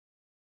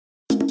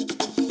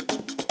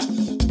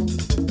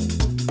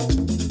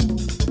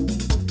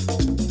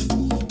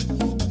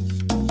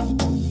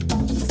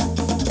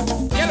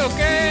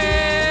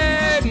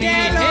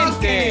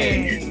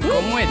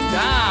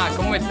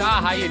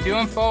How you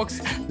doing, folks?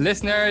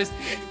 Listeners,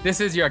 this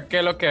is your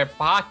Que Lo Que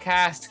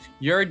podcast,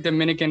 your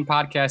Dominican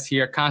podcast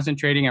here,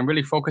 concentrating and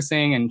really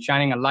focusing and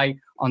shining a light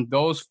on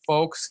those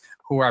folks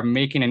who are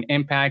making an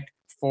impact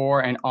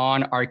for and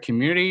on our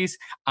communities.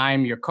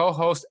 I'm your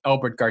co-host,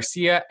 Albert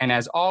Garcia. And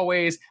as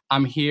always,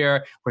 I'm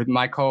here with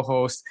my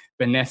co-host,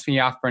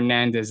 Venecia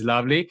Fernandez.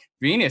 Lovely.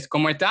 Venus,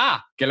 ¿cómo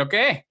está? ¿Qué lo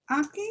que?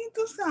 Aquí,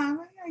 tú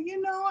sabes,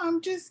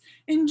 I'm just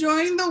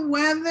enjoying the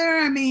weather.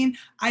 I mean,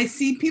 I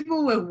see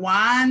people with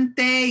guante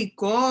y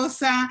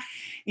cosa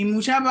y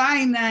mucha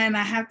vaina, and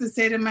I have to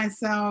say to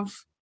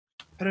myself,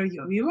 pero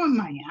yo vivo en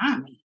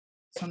Miami.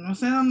 So no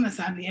sé dónde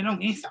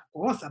salieron esas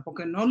cosas,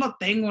 porque no lo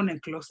tengo en el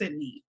closet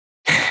ni.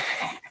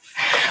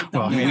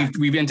 Well, I mean,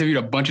 we've interviewed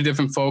a bunch of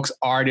different folks,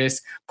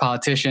 artists,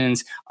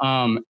 politicians.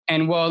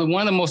 And well,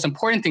 one of the most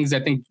important things I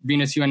think,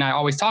 Venus, you and I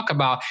always talk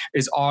about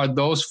are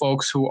those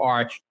folks who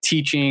are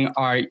teaching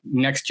our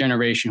next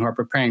generation, who are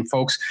preparing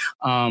folks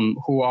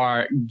who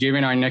are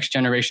giving our next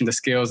generation the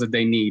skills that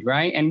they need,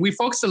 right? And we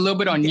focused a little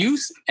bit on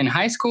youth and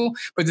high school,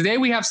 but today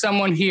we have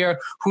someone here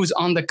who's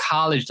on the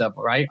college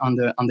level, right?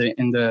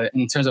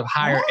 In terms of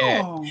higher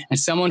ed, and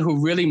someone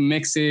who really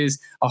mixes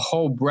a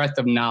whole breadth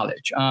of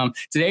knowledge.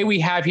 Today we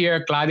have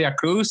here Claudia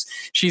Cruz.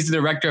 She's the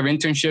Director of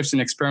Internships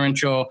and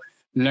Experiential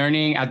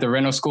Learning at the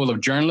Reno School of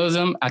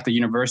Journalism at the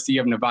University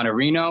of Nevada,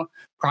 Reno.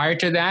 Prior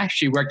to that,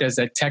 she worked as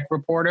a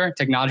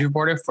technology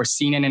reporter for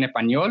CNN en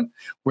Español,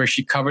 where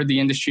she covered the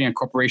industry and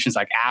corporations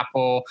like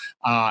Apple,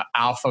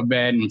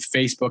 Alphabet, and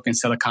Facebook in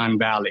Silicon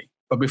Valley.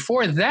 But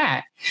before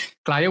that,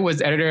 Claudia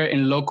was editor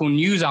in local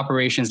news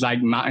operations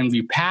like Mountain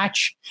View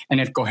Patch and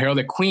at Correo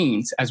de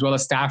Queens, as well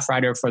as staff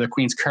writer for the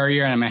Queens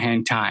Courier and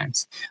Manhattan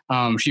Times.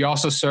 She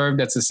also served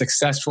as a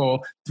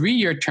successful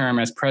 3-year term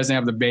as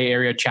president of the Bay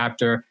Area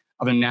chapter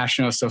of the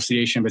National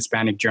Association of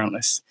Hispanic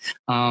Journalists.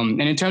 And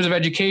in terms of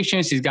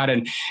education, she's got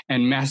a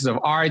Master's of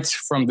Arts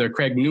from the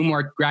Craig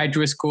Newmark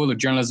Graduate School of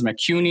Journalism at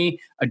CUNY,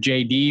 a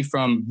JD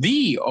from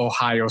The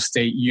Ohio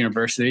State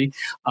University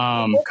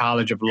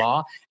College of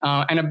Law,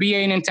 and a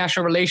BA in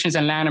International Relations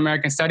and Latin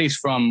American Studies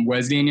from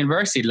Wesleyan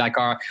University, like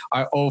our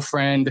old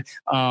friend,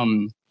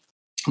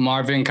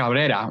 Marvin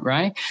Cabrera,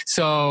 right?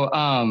 So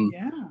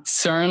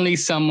certainly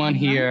someone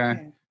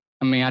here...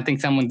 I mean, I think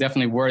someone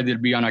definitely worthy to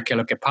be on our Que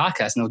Lo Que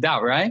podcast, no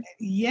doubt, right?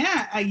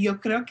 Yeah, yo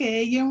creo que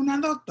ella es una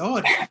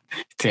doctora.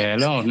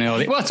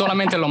 Well,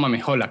 solamente lo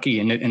mejor aquí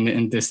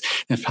in this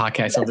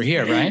podcast over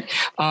here, right?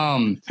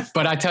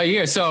 But I tell you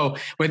here, so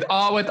with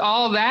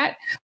all that,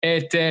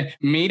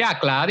 mira,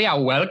 Claudia,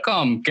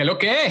 welcome. ¿Qué lo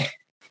que?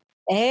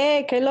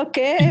 Que lo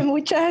que.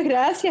 Muchas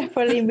gracias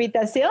por la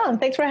invitación.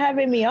 Thanks for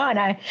having me on.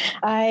 I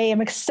am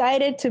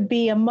excited to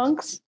be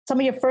amongst some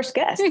of your first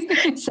guests.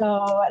 So,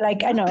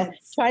 I know,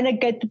 trying to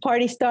get the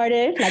party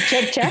started,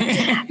 check. So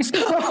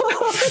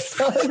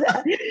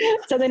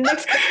the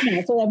next,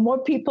 so that more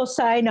people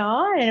sign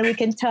on and we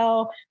can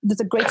tell there's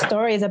a great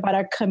stories about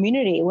our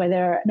community,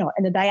 whether,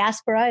 in the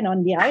diaspora and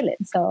on the island.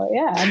 So,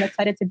 yeah, I'm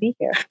excited to be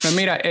here.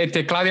 Mira,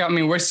 Claudia, I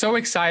mean, we're so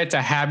excited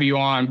to have you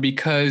on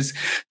because,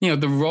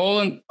 the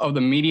role of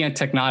the media and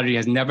technology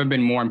has never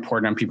been more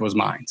important on people's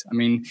minds. I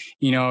mean,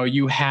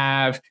 you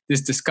have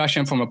this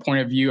discussion from a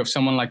point of view of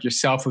someone like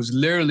yourself who's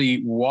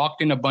literally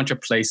walked in a bunch of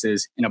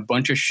places in a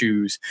bunch of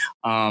shoes.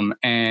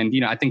 And,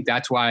 I think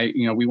that's why,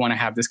 we want to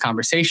have this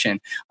conversation.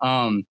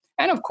 And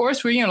of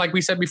course, we, like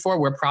we said before,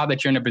 we're proud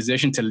that you're in a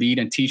position to lead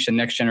and teach the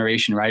next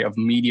generation, right, of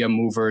media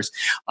movers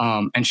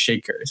and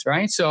shakers,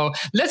 right? So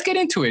let's get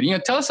into it.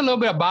 Tell us a little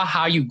bit about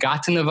how you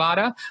got to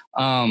Nevada.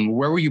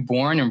 Where were you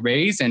born and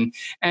raised, and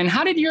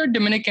how did your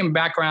Dominican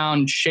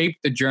background shape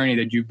the journey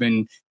that you've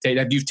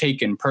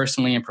taken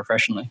personally and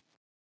professionally?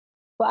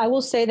 Well, I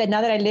will say that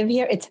now that I live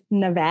here, it's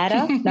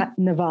Nevada, not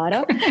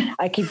Nevada.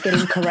 I keep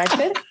getting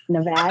corrected.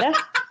 Nevada.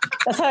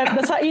 That's how,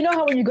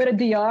 how when you go to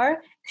DR,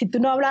 si tú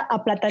no hablas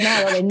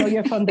aplatanado, they know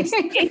you're from the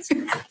States.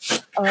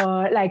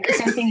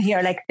 Same thing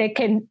here, they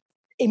can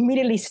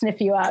immediately sniff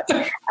you out.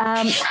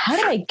 How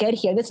did I get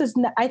here? I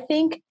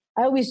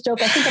always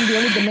joke, I think I'm the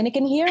only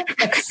Dominican here,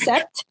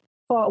 except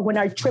for when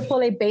our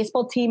AAA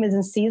baseball team is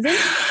in season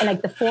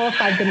and the 4 or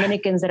 5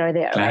 Dominicans that are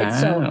there, right? Wow.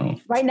 So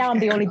right now I'm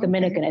the only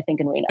Dominican, I think,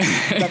 in Reno.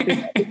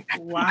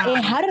 Wow.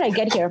 And how did I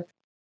get here?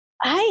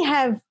 I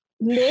have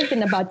lived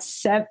in about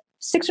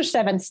 6 or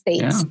 7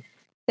 states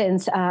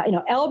since,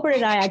 Albert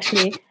and I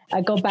actually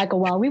go back a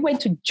while. We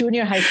went to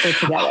junior high school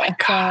together. Oh my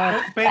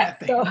God.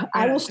 So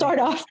I will start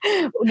off.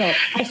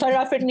 I started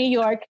off in New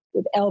York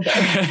with Albert.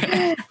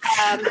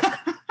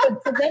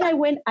 So then I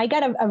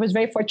was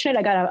very fortunate.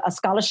 I got a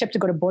scholarship to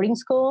go to boarding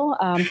school.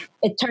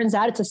 It turns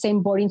out it's the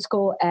same boarding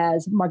school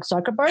as Mark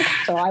Zuckerberg.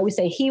 So I would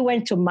say he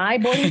went to my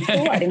boarding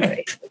school. I didn't go.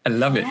 I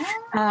love it.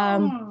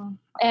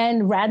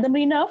 And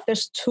randomly enough,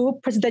 there's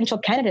 2 presidential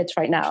candidates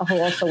right now who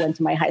also went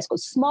to my high school.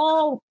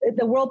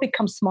 The world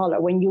becomes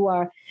smaller when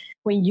you,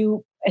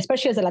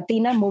 especially as a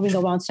Latina, moving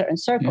around certain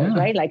circles,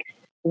 right? Like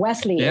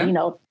Wesleyan,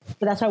 so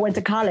that's why I went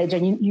to college.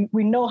 And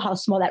we know how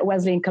small that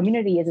Wesleyan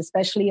community is,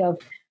 especially of,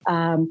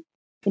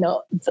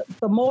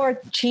 the more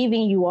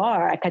achieving you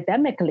are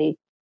academically,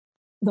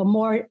 the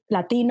more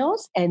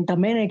Latinos and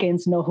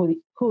Dominicans know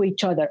who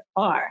each other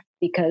are,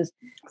 because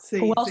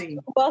who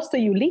else do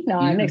you lean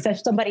on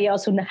except somebody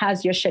else who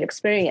has your shared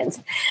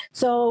experience?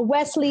 So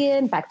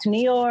Wesleyan, back to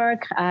New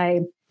York.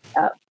 I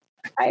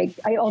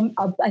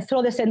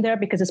throw this in there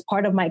because it's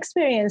part of my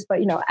experience. But,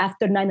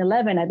 after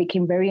 9/11, I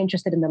became very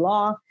interested in the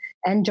law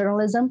and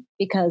journalism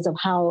because of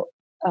how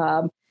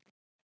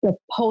the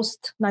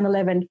post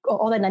 9/11,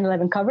 all that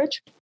 9/11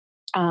 coverage.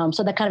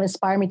 So that kind of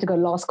inspired me to go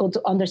to law school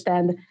to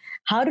understand,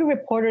 how do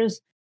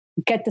reporters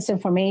get this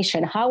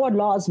information? How are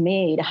laws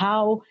made?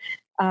 How,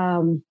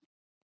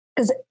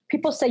 because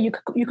people say you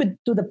could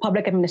do the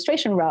public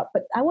administration route,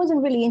 but I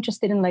wasn't really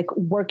interested in like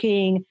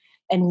working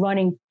and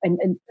running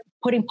and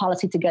putting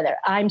policy together.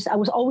 I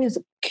was always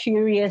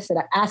curious, and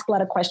I asked a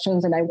lot of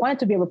questions, and I wanted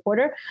to be a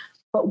reporter,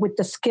 but with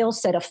the skill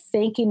set of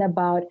thinking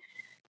about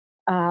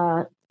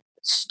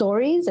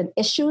stories and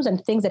issues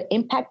and things that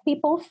impact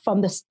people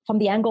from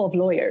the angle of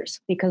lawyers,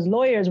 because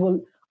lawyers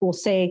will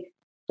say,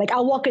 like,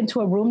 I'll walk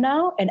into a room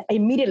now and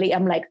immediately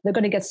I'm like, they're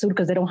going to get sued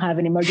because they don't have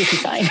an emergency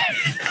sign,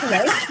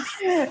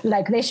 right?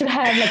 Like they should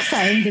have like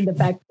signs in the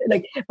back.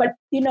 Like, but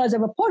as a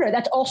reporter,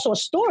 that's also a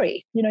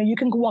story. You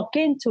can walk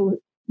into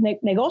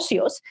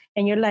negocios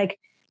and you're like,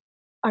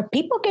 are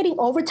people getting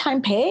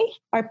overtime pay?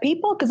 Are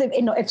people, because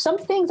if some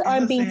things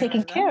aren't being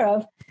taken care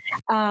of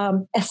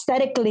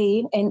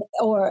aesthetically,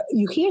 or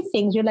you hear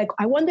things, you're like,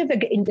 I wonder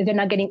if they're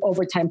not getting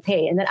overtime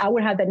pay. And then I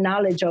would have the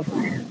knowledge of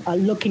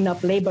looking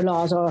up labor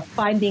laws or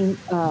finding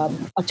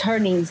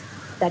attorneys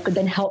that could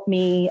then help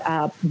me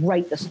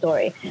write the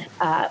story.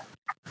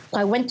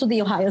 I went to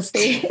the Ohio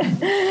State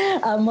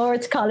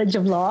Moritz College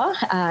of Law.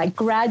 I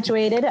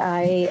graduated.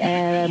 I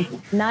am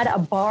not a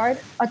bar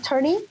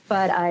attorney,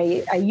 but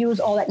I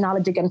use all that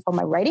knowledge again for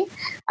my writing.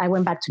 I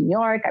went back to New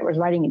York. I was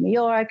writing in New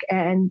York,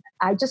 and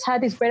I just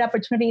had these great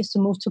opportunities to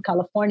move to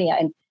California.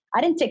 And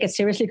I didn't take it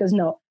seriously because,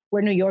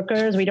 we're New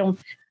Yorkers. We don't,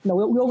 we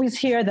always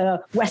hear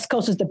the West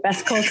Coast is the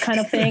best coast kind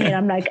of thing. And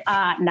I'm like,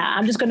 nah,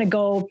 I'm just going to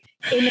go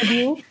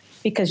interview,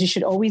 because you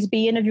should always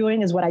be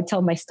interviewing, is what I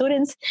tell my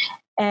students.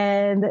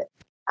 And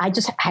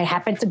I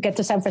happened to get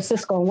to San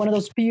Francisco on one of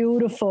those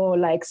beautiful,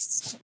 like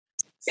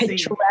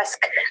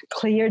picturesque,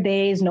 clear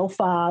days, no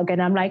fog.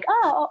 And I'm like,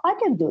 I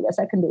can do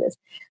this.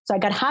 So I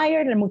got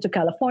hired and I moved to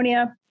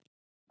California.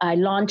 I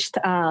launched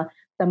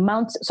the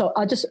Mount. So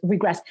I'll just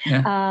regress.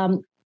 Yeah.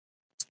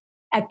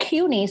 At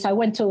CUNY, so I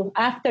went to,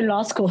 after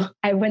law school,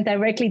 I went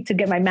directly to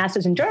get my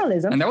master's in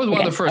journalism. And that was one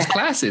of the first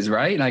classes,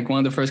 right? Like one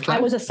of the first classes?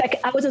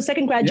 I was a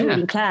second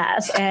graduating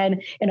class.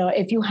 And,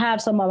 if you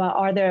have some of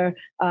our other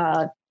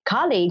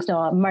colleagues,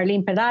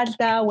 Marlene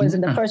Peralta was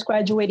in the first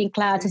graduating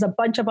class. There's a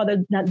bunch of other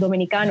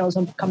Dominicanos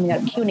coming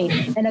out of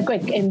CUNY. And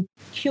in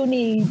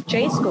CUNY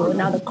J School,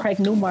 now the Craig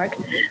Newmark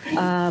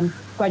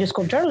Graduate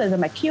School of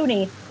Journalism at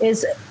CUNY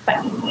is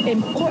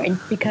important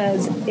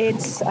because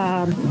it's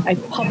a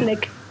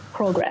public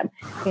program.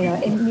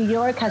 In New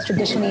York has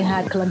traditionally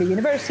had Columbia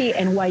University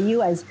and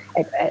NYU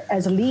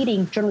as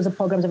leading journalism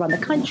programs around the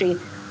country,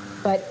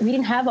 but we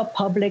didn't have a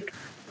public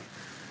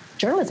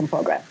journalism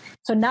program.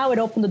 So now it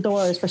opened the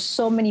doors for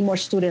so many more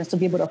students to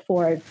be able to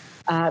afford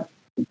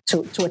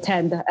to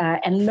attend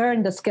and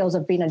learn the skills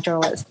of being a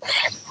journalist.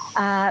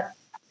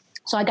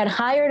 So I got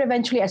hired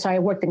eventually. I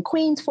worked in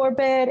Queens for a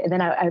bit, and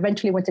then I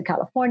eventually went to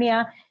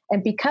California.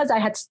 And because I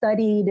had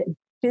studied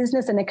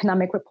business and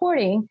economic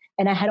reporting,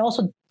 and I had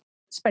also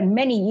spent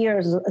many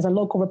years as a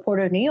local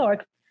reporter in New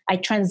York, I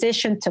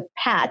transitioned to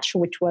Patch,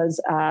 which is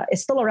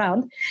still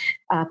around,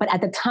 but at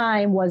the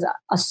time was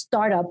a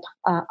startup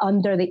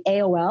under the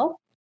AOL.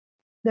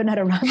 They're not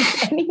around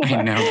anymore.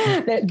 I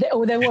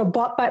know. They were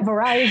bought by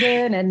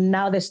Verizon, and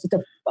now they're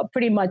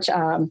pretty much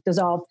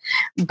dissolved.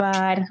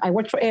 But I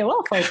worked for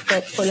AOL for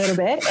a little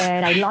bit,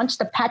 and I launched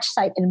the Patch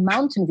site in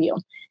Mountain View.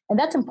 And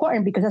that's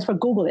important because that's where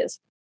Google is.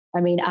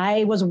 I mean,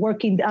 I was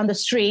working down the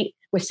street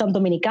with some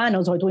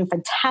Dominicanos who are doing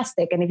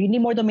fantastic. And if you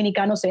need more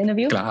Dominicanos to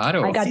interview,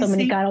 claro. I got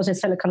Dominicanos in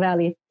Silicon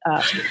Valley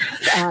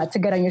to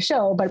get on your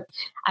show. But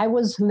I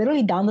was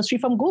literally down the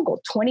street from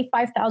Google.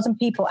 25,000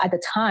 people at the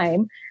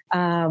time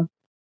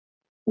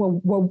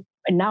were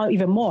and now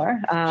even more,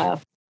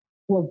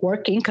 were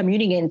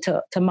commuting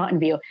into Mountain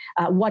View.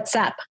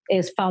 WhatsApp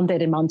is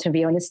founded in Mountain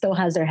View, and it still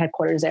has their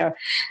headquarters there.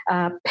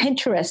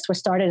 Pinterest was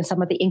started in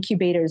some of the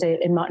incubators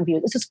in Mountain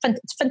View. This is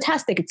it's a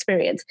fantastic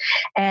experience.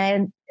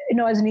 And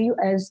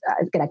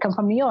I come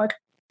from New York.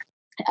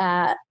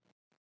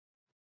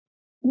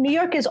 New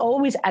York is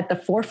always at the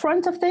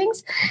forefront of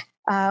things,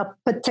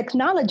 but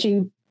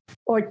technology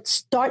or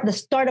the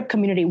startup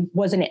community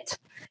wasn't it,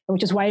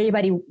 which is why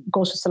everybody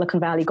goes to Silicon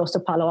Valley, goes to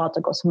Palo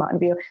Alto, goes to Mountain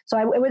View. So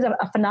it was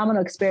a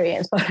phenomenal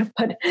experience.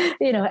 But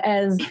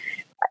as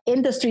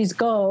industries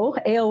go,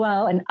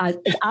 AOL and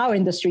our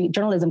industry,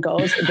 journalism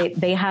goes,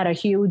 they had a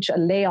huge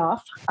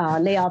layoffs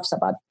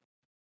about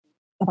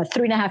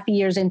 3.5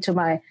 years into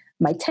my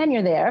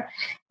tenure there.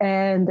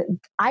 And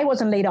I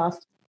wasn't laid off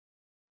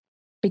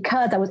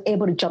because I was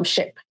able to jump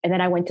ship. And then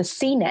I went to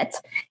CNET,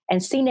 and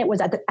CNET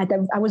was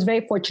I was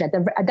very fortunate.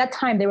 At that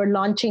time, they were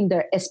launching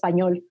their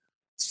Espanol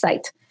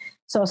site.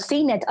 So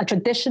CNET, a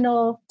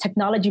traditional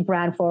technology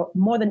brand for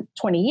more than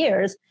 20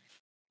 years,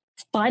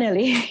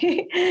 finally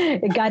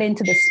it got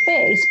into the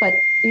space. But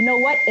you know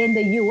what? In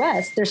the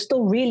US, there's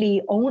still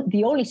really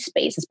the only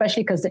space,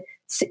 especially because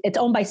it's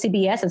owned by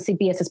CBS and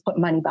CBS has put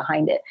money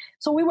behind it.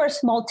 So we were a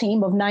small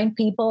team of 9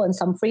 people and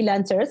some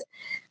freelancers,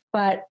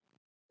 but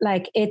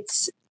like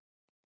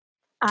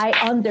I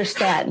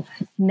understand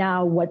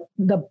now what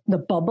the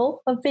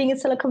bubble of being in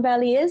Silicon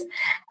Valley is.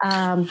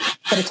 But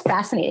it's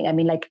fascinating. I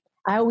mean, like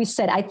I always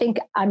said, I think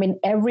I'm in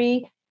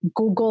every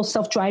Google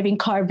self-driving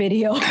car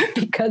video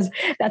because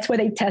that's where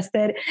they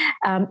tested.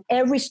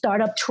 Every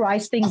startup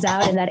tries things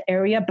out in that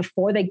area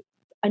before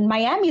and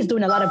Miami is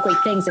doing a lot of great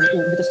things with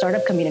the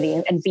startup community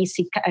and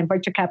VC and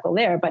venture capital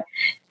there. But,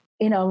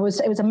 you know,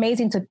 it was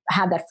amazing to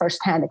have that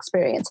firsthand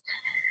experience.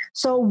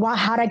 So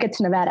how did I get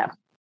to Nevada?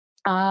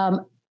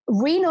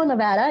 Reno,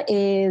 Nevada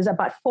is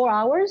about 4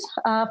 hours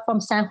from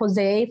San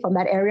Jose, from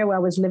that area where I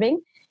was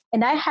living.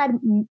 And I had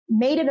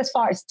made it as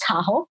far as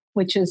Tahoe,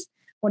 which is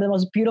one of the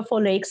most beautiful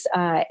lakes,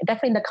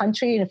 definitely in the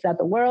country, if not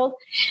the world.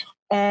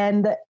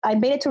 And I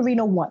made it to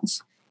Reno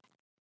once.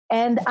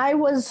 And I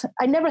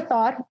never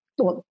thought,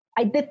 well,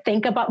 I did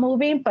think about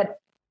moving, but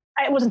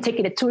I wasn't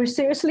taking it too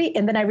seriously.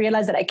 And then I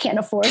realized that I can't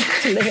afford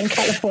to live in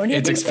California.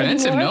 It's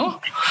expensive, anymore. No?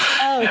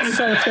 Oh, it's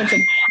so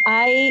expensive.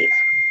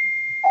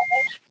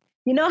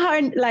 You know how,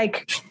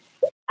 like,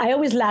 I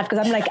always laugh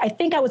because I'm like, I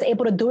think I was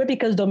able to do it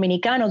because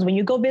Dominicanos, when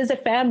you go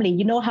visit family,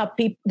 you know how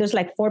there's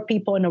like 4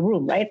 people in a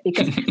room, right?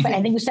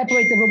 And then you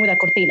separate the room with a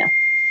cortina.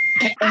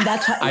 And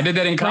that's how, I did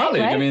that in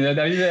college. Right? I mean,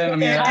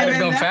 I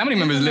had family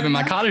members live in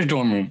my college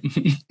dorm room.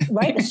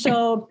 Right.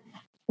 So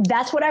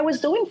that's what I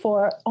was doing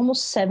for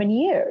almost 7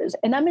 years.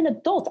 And I'm an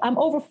adult. I'm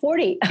over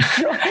 40.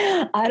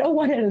 I don't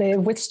want to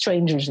live with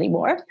strangers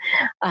anymore.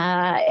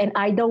 And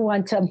I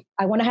want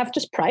to have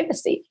just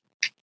privacy.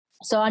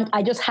 So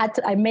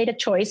I made a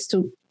choice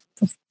to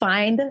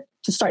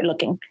start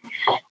looking.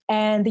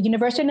 And the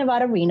University of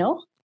Nevada,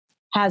 Reno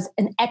has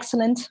an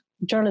excellent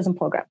journalism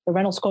program, the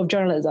Reynolds School of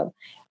Journalism.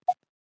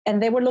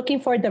 And they were looking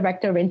for a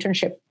director of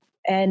internship.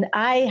 And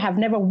I have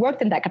never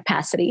worked in that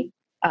capacity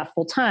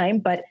full time,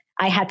 but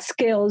I had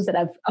skills that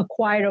I've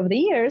acquired over the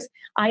years.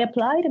 I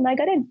applied and I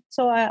got in.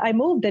 So I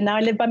moved and now I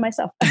live by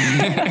myself.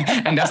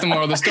 And that's the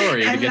moral of the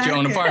story. To get your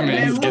own apartment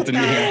and get to New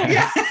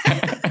York.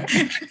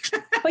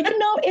 But, you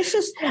know, it's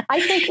just, I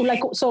think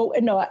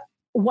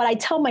what I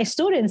tell my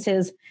students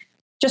is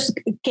just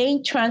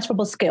gain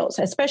transferable skills,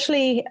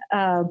 especially,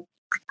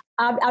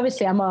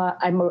 obviously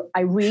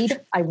I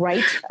read, I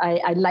write,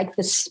 I like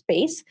this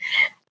space.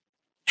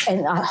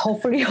 And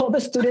hopefully all the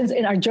students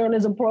in our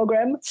journalism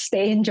program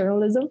stay in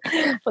journalism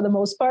for the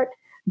most part.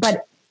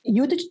 But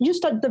you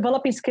start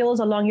developing skills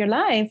along your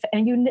life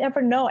and you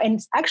never know. And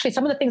actually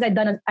some of the things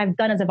I've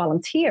done as a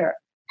volunteer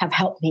have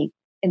helped me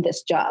in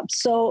this job.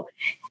 So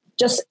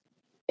just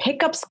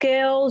pick up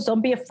skills.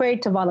 Don't be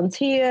afraid to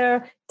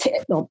volunteer,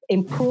 to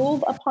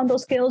improve upon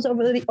those skills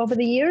over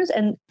the years.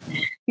 And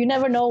you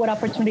never know what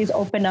opportunities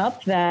open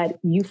up that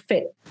you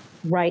fit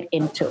right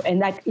into. And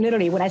like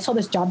literally when I saw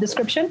this job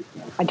description,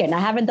 again, I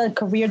haven't done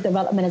career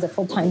development as a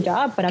full-time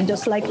job, but I'm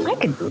just like, I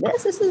can do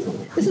this. This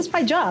is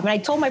my job. And I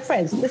told my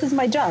friends, this is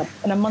my job.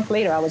 And a month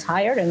later I was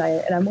hired and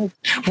I moved.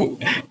 Well,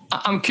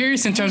 I'm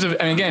curious in terms of,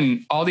 and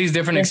again, all these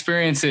different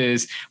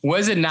experiences, what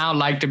is it now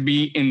like to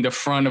be in the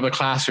front of a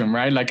classroom,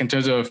 right? Like in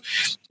terms of,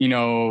 you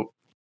know,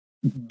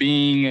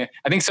 I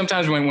think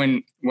sometimes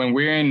when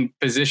we're in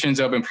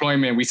positions of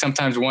employment, we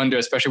sometimes wonder,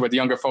 especially with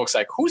younger folks,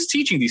 like who's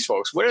teaching these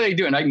folks? What are they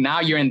doing? Like now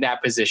you're in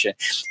that position.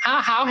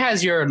 How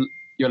has your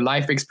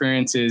life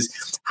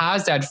experiences, how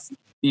has that,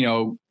 you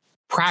know,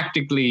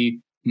 practically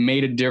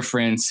made a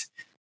difference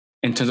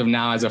in terms of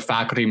now as a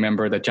faculty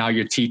member that now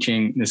you're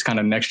teaching this kind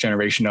of next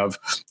generation of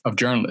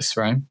journalists,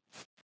 right?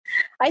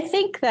 I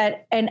think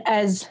that, and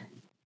as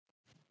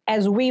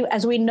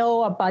we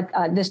know about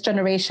this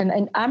generation,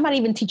 and I'm not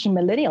even teaching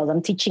millennials,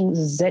 I'm teaching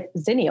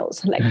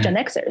zennials, like Gen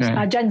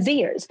Xers, Gen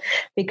Zers,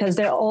 because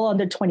they're all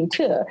under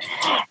 22.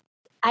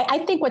 I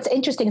think what's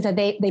interesting is that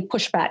they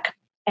push back.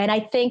 And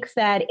I think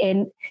that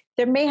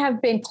there may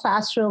have been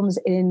classrooms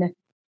in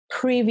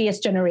previous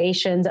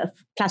generations of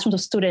classrooms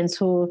of students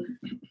who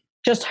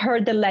just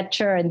heard the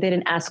lecture and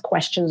didn't ask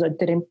questions or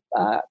didn't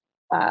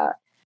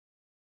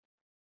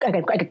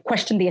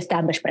question the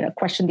establishment or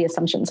question the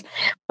assumptions.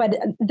 But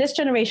this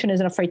generation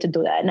isn't afraid to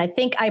do that. And I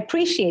think I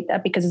appreciate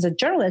that because as a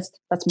journalist,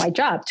 that's my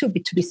job too,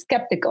 to be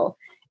skeptical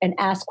and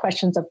ask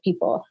questions of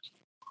people.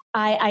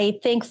 I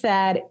think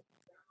that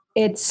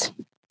it's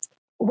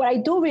what I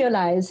do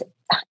realize,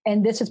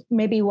 and this is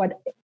maybe what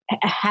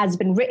has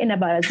been written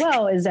about as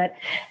well, is that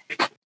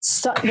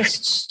the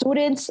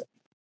students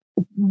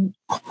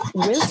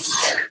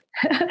risk,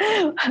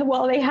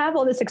 while they have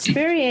all this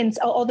experience,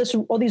 all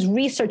these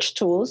research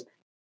tools,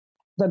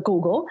 the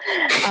Google,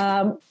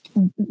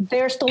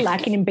 they're still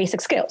lacking in basic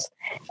skills.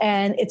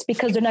 And it's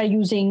because they're not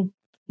using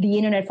the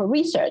internet for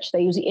research.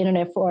 They use the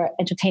internet for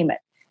entertainment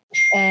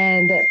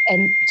and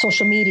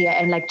social media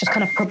and like just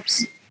kind of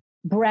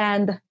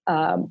brand,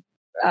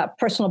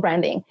 personal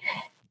branding.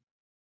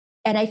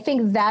 And I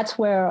think that's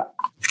where,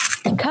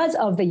 because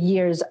of the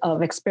years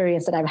of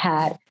experience that I've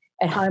had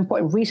and how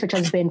important research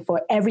has been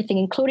for everything,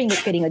 including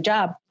getting a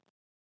job,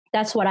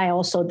 that's what I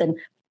also then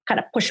kind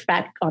of push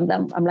back on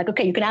them. I'm like,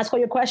 okay, you can ask all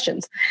your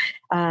questions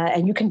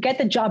and you can get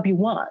the job you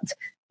want,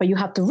 but you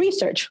have to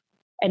research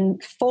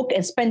and focus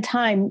and spend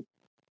time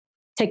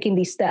taking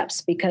these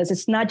steps, because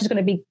it's not just going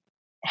to be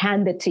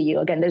handed to you.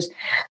 Again,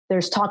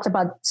 there's talks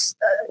about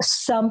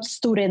some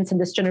students in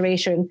this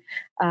generation,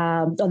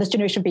 or this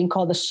generation being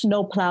called the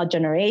snowplow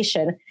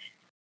generation.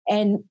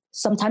 And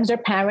sometimes their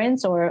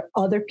parents or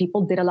other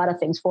people did a lot of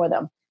things for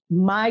them.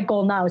 My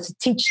goal now is to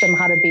teach them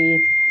how to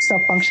be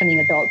self-functioning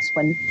adults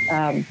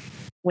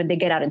when they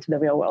get out into the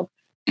real world.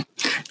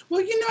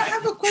 Well, I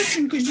have a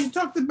question, because you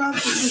talked about the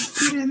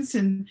students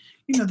and,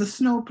 the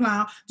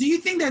snowplow. Do you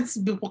think that's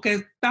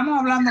porque estamos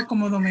hablando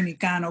como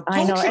dominicano?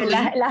 I know.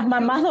 Las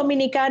mamás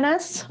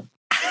dominicanas.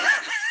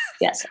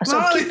 Yes. So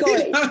well, keep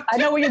going. I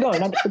know where you're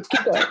going.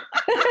 Keep going.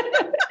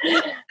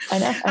 I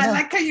know. I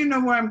like how you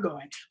know where I'm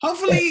going.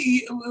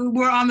 Hopefully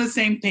we're on the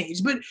same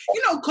page. But,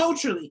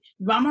 culturally,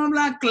 vamos a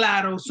hablar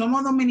claro,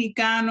 somos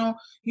dominicanos,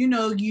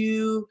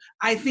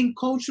 I think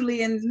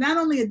culturally, and not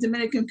only a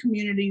Dominican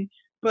community,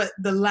 but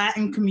the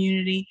Latin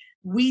community,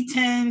 we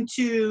tend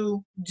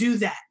to do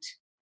that.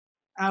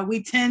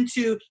 We tend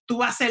to, tú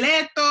vas a hacer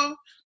esto,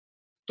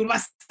 tú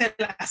vas a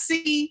hacer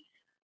así,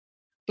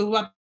 tú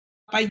vas.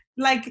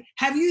 Like,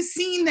 have you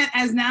seen that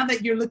now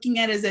that you're looking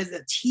at it as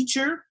a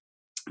teacher?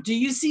 Do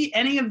you see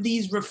any of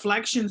these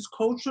reflections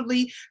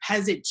culturally?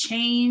 Has it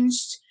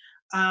changed?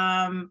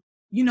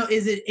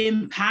 Is it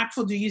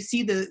impactful? Do you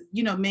see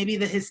maybe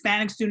the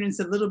Hispanic students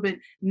a little bit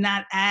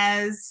not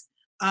as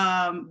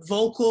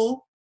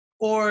vocal,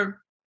 or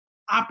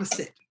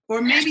opposite?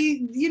 Or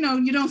maybe, you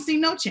don't see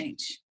no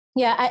change?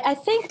 Yeah, I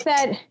think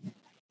that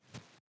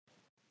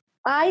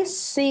I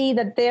see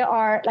that there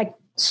are like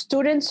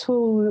students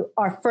who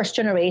are first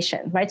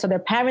generation, right? So their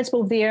parents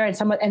moved here,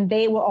 and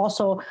they were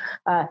also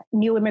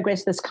new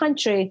immigrants to this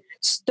country,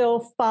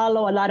 still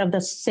follow a lot of the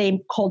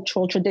same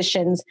cultural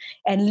traditions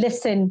and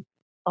listen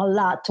a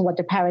lot to what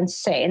their parents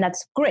say. And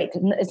that's great.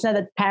 It's not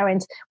that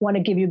parents want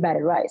to give you bad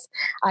advice.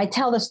 I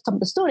tell some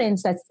of the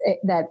students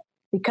that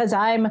because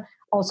I'm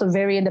also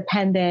very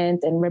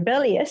independent and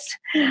rebellious,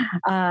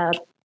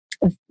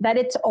 that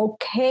it's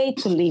okay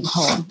to leave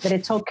home, that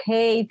it's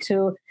okay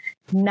to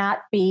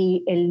not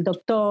be el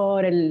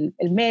doctor, el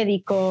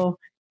médico,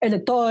 el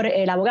doctor,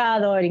 el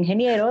abogado, el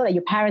ingeniero that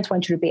your parents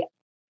want you to be.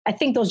 I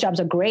think those jobs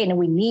are great, and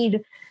we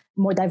need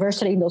more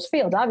diversity in those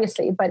fields,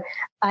 obviously. But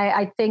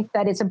I think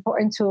that it's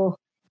important to,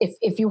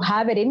 if you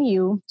have it in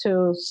you,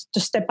 to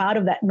step out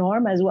of that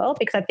norm as well,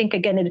 because I think,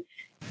 again,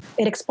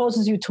 it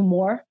exposes you to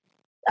more.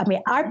 I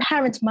mean, our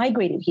parents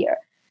migrated here.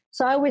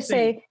 So I always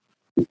say,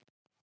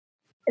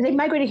 they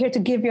migrated here to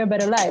give you a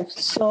better life.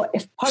 So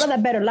if part of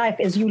that better life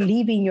is you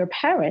leaving your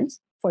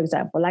parents, for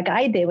example, like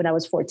I did when I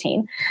was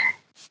 14,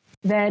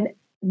 then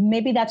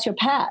maybe that's your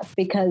path,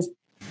 because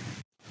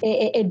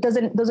it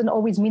doesn't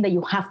always mean that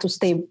you have to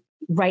stay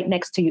right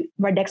next to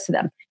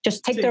them.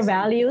 Just take their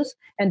values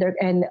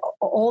and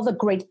all the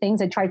great things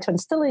they try to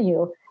instill in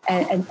you,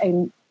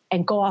 and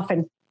go off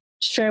and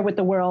share with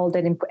the world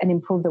and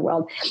improve the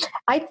world.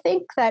 I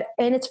think that,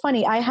 and it's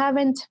funny, I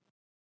haven't.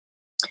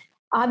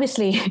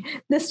 Obviously,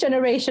 this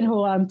generation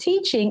who I'm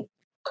teaching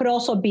could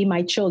also be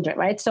my children,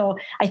 right? So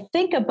I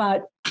think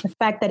about the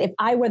fact that if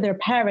I were their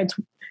parents,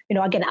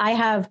 again, I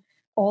have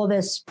all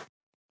this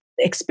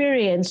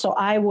experience, so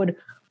I would,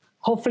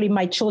 hopefully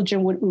my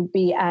children would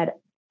be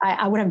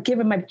I would have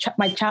given my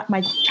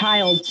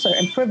child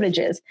certain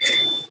privileges.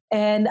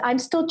 And I'm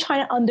still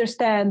trying to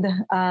understand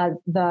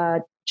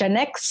the Gen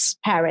X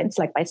parents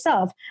like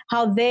myself,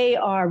 how they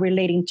are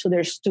relating to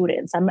their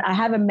students. I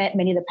haven't met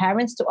many of the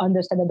parents to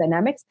understand the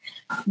dynamics,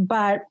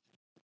 but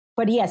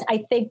yes,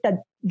 I think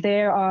that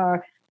there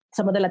are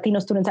some of the Latino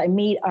students I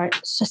meet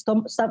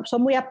son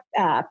muy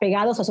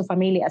pegados a sus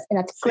familias, and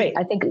that's great.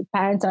 I think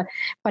parents are,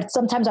 but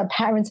sometimes our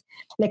parents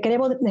le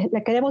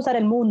queremos dar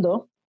el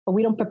mundo, but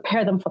we don't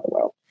prepare them for the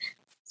world.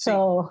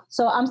 So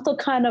I'm still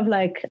kind of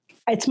like,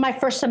 it's my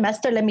first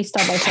semester. Let me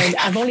start by saying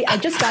I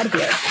just got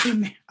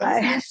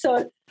here.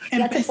 So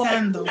that's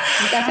important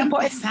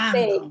to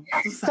say.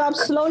 So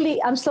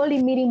I'm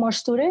slowly meeting more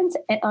students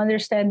and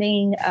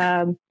understanding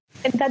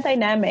that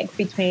dynamic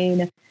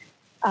between,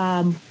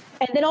 and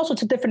then also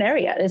to different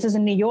areas. This is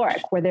in New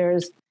York, where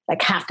there's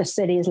like half the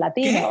city is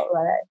Latino.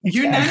 Right?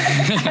 You're not.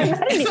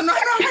 Eso no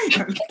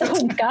es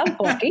un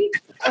campo aquí.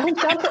 Es un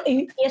campo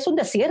y es un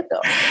desierto.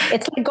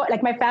 It's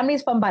like my family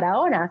is from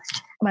Barahona.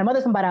 My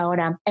mother's from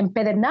Barahona, and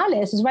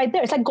Pedernales is right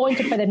there. It's like going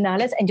to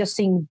Pedernales and just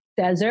seeing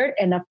desert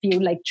and a few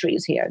like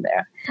trees here and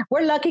there.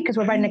 We're lucky because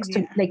we're right next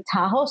to Lake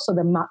Tahoe, so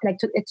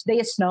today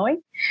is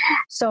snowing.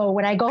 So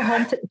when I go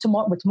home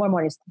tomorrow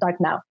morning, it's dark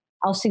now,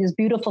 I'll see these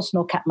beautiful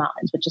snow-capped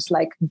mountains, which is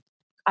like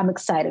I'm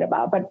excited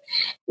about. But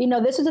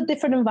this is a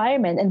different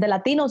environment, and the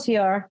Latinos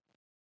here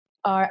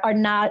are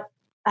not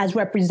as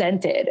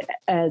represented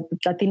as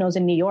Latinos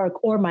in New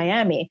York or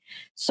Miami.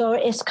 So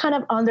it's kind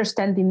of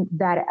understanding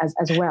that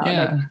as well.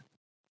 Yeah.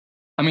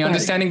 I mean,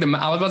 understanding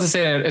I was about to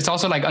say that it's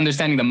also like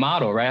understanding the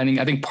model, right?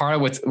 I think part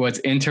of what's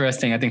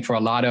interesting, I think for a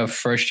lot of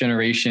first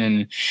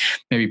generation,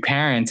 maybe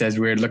parents, as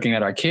we're looking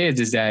at our kids,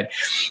 is that,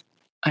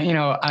 you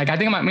know, like I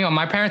think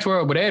my parents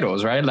were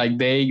obreros, right? Like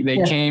they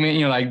came in,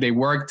 you know, like they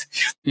worked,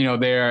 you know,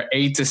 they're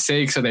 8 to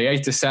 6 or they're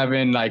 8 to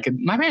 7. Like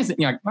my parents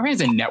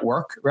didn't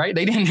network, right?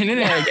 They didn't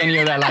like any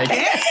of that, like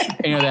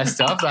any of that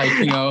stuff. Like,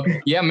 you know,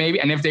 yeah, maybe.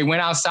 And if they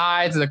went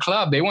outside to the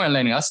club, they weren't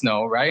letting us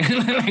know, right?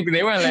 Like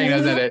they weren't letting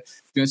us at it.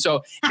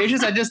 So it's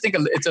just, I just think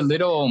it's a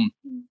little.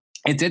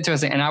 It's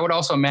interesting. And I would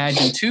also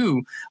imagine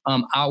too,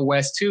 out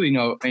West too, you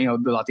know,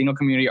 the Latino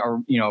community are,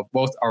 you know,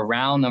 both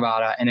around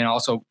Nevada and then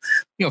also,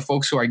 you know,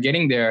 folks who are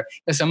getting there.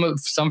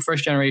 Some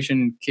first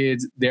generation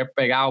kids, they're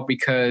big out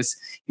because,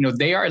 you know,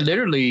 they are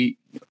literally,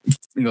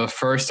 you know, the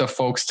first of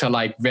folks to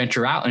like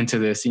venture out into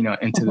this, you know,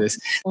 into this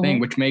thing,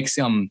 which makes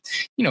you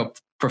know,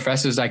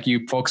 professors like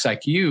you, folks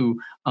like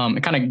you,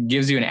 it kind of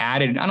gives you an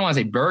added, I don't want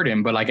to say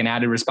burden, but like an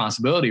added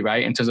responsibility,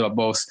 right? In terms of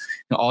both,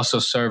 you know, also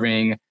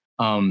serving,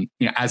 you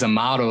know, as a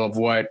model of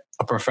what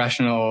a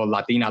professional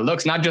Latina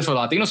looks, not just for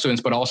Latino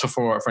students, but also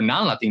for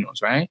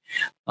non-Latinos, right?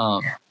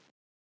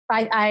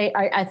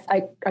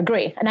 I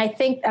agree. And I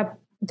think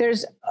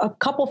there's a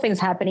couple things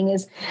happening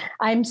is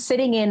I'm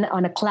sitting in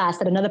on a class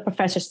that another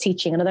professor's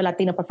teaching, another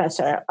Latino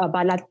professor,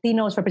 about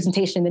Latinos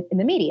representation in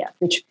the media,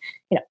 which,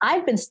 you know,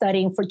 I've been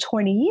studying for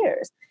 20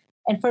 years.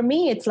 And for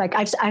me, it's like,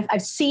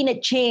 I've seen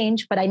it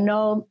change, but I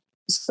know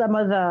some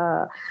of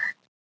the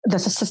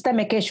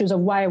systemic issues of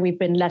why we've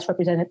been less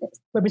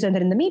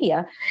represented in the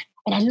media.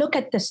 And I look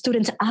at the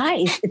students'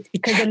 eyes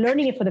because they're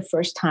learning it for the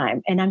first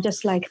time. And I'm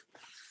just like,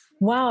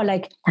 wow,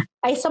 like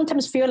I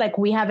sometimes feel like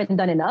we haven't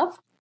done enough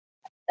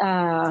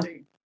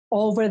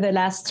over the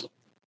last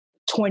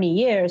 20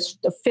 years,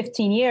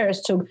 15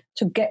 years to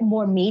get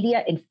more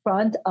media in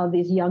front of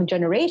these young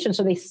generations.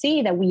 So they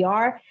see that we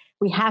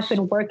have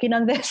been working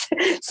on this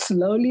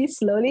slowly.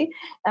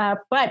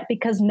 But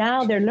because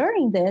now they're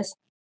learning this,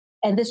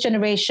 and this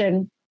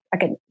generation,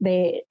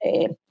 they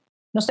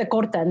no se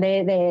cortan.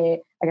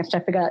 They I guess I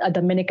figure out a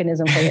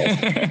Dominicanism for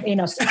this. You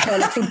know, so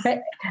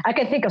like, I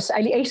can think of. I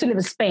used to live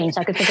in Spain, so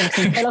I could think of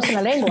sin pelos en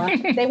la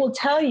lengua. They will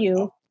tell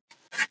you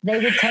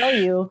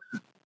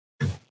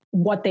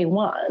what they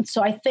want.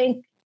 So I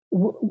think,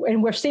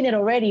 and we've seen it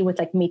already with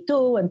like Me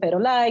Too and Pero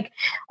Like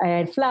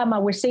and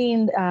Flama. We're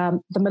seeing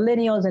the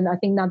millennials, and I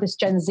think now this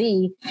Gen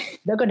Z,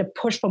 they're going to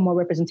push for more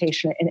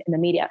representation in the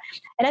media.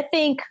 And I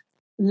think,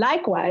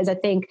 likewise,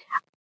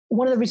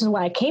 one of the reasons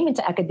why I came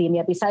into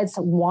academia, besides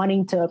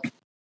wanting to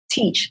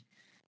teach,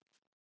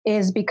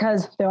 is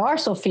because there are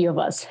so few of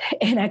us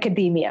in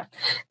academia.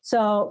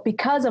 So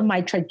because of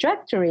my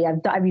trajectory,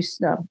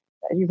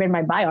 you read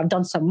my bio, I've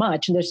done so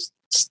much, and there's,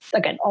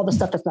 again, all the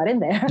stuff that's not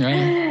in there.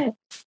 Yeah.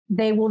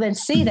 They will then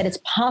see that it's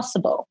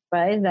possible,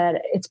 right?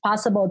 That it's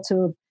possible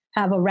to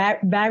have a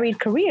varied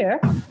career,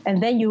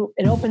 and then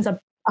it opens up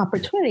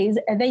opportunities,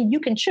 and then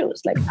you can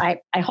choose. Like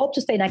I hope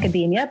to stay in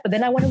academia, but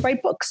then I want to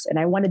write books, and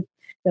I want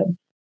to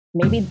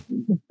maybe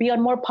be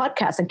on more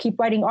podcasts and keep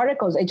writing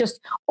articles. It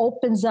just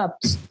opens up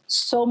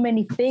so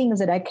many things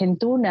that I can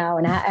do now,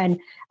 and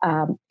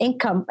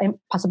income and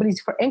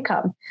possibilities for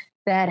income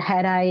that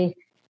had I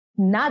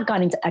not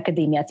gone into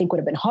academia, I think would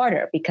have been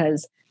harder,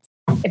 because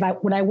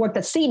when I worked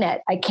at CNET,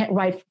 I can't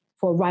write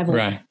for a rival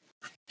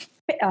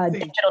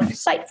digital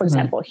site, for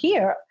example.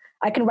 Here,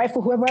 I can write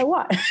for whoever I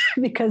want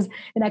because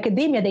in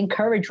academia, they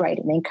encourage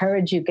writing. They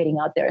encourage you getting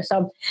out there.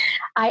 So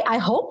I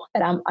hope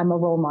that I'm a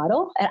role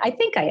model. And I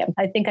think I am.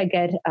 I think I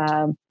get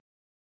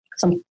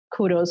some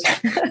kudos.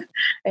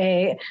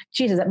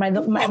 Jesus, I've been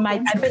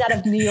out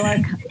of New York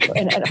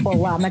for a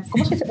while. I'm like,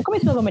 ¿cómo se dice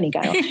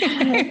dominicano?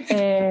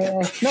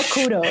 No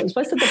kudos.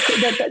 What's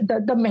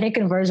the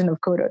Dominican version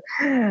of kudos?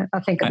 I'll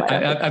think about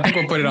it. I think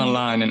we'll put it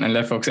online and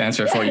let folks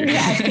answer for you.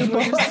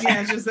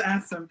 Just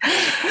ask them.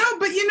 No,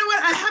 but you know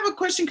what? I have a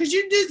question, because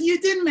you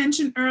did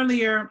mention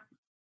earlier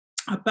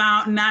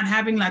about not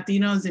having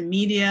Latinos in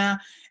media,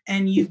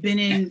 and you've been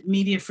in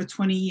media for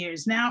 20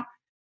 years. Now,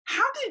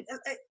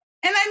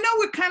 and I know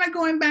we're kind of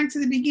going back to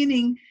the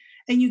beginning,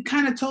 and you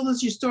kind of told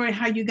us your story,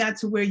 how you got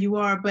to where you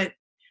are, but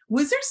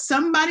was there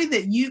somebody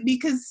that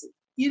because,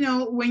 you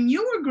know, when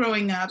you were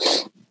growing up,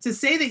 to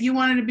say that you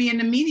wanted to be in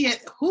the media,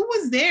 who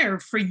was there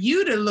for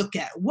you to look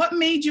at? What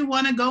made you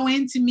want to go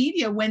into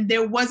media when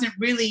there wasn't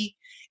really,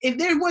 if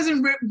there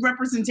wasn't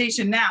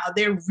representation now,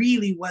 there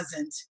really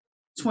wasn't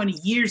 20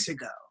 years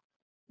ago?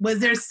 Was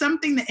there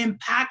something that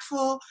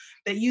impactful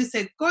that you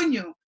said,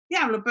 coño,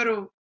 diablo,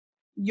 pero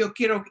yo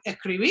quiero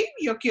escribir,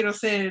 yo quiero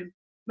ser,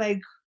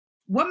 like,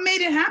 what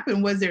made it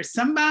happen? Was there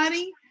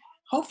somebody?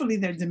 Hopefully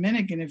they're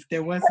Dominican if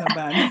there was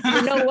somebody.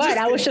 You know what?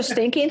 I was just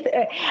thinking,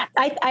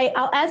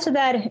 I'll answer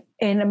that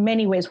in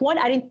many ways. One,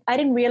 I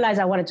didn't realize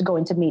I wanted to go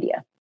into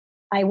media.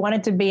 I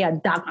wanted to be a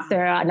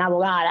doctor, an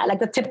abogada, like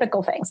the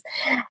typical things.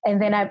 And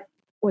then I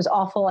was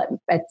awful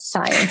at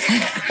science,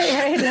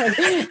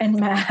 right? and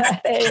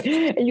math.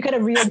 And you kind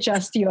of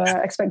readjust your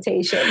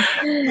expectations.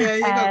 Yeah,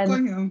 you go,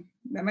 coño.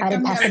 I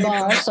didn't pass the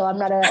bar, so I'm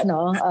not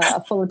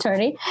a full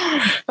attorney.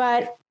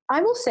 But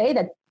I will say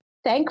that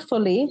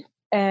thankfully,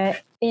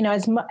 as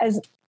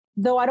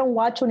though I don't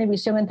watch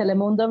Univision and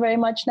Telemundo very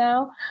much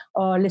now,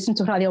 or listen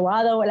to Radio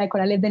Wado, like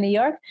when I lived in New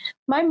York,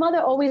 my mother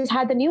always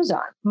had the news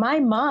on. My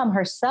mom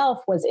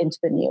herself was into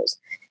the news.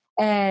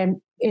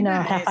 And,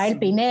 Rafael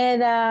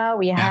Pineda,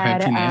 we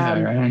had,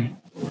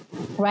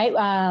 right?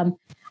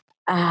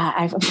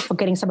 I'm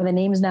forgetting some of the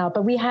names now,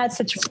 but we had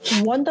such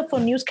wonderful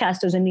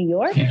newscasters in New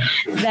York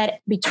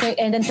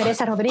and then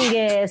Teresa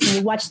Rodriguez, and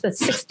you watch the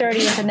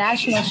 6:30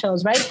 international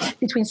shows, right?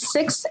 Between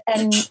 6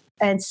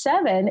 and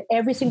 7,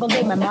 every single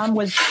day, my mom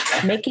was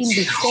making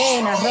bistec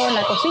and arroz en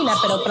la cocina,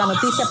 pero con la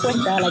noticia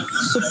puesta, like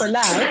super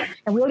loud.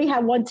 And we only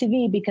had one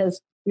TV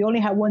because we only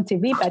had one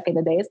TV back in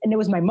the days, and it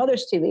was my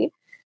mother's TV.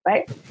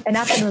 Right, and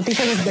after the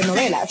noticias was the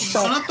novelas.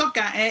 So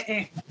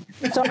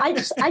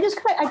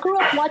I grew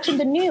up watching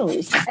the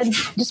news and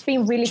just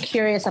being really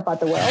curious about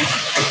the world.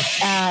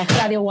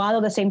 Radio Wado,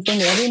 the same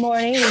thing. Every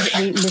morning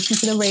we listen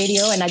to the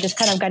radio, and I just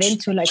kind of got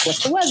into like,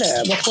 what's the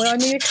weather? What's going on in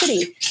New York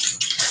City?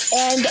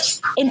 And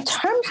in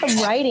terms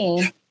of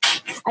writing,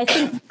 I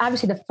think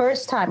the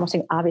first time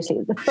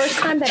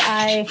that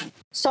I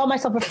saw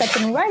myself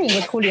reflected in writing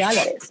was Julia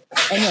Alvarez.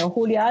 And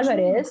Julia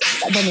Alvarez,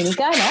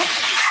 Dominicana.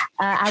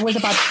 I was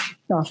about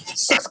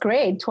 6th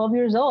grade, 12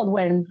 years old,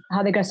 when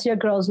How the Garcia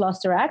Girls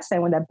Lost Their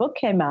Accent, when that book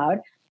came out.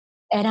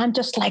 And I'm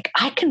just like,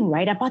 I can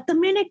write about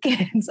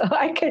Dominicans. So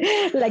I can,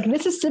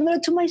 this is similar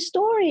to my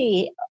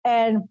story.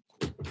 And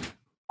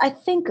I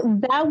think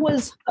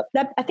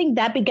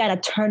that began a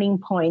turning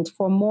point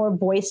for more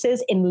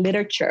voices in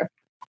literature.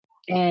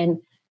 And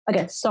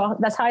again, so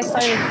that's how I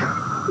started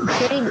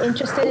getting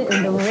interested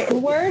in the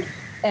written word,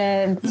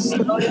 and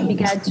slowly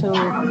began to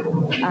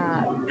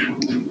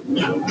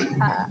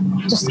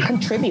just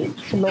contribute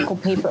to local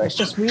papers.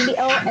 Just really,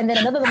 and then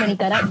another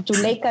Dominicana,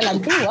 Juleika La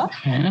Antigua,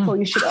 who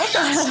you should also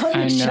have on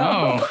the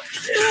show.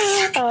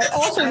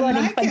 Also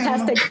running a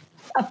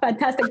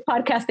fantastic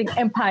podcasting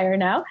empire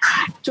now.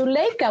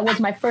 Juleika was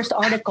my first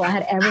article I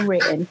had ever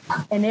written,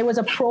 and it was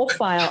a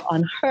profile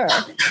on her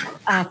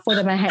for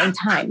the Manhattan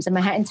Times. The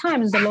Manhattan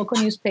Times is a local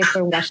newspaper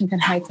in Washington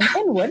Heights and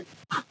Inwood,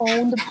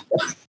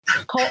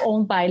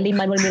 co-owned by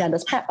Lin-Manuel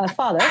Miranda's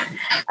father.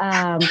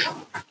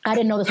 I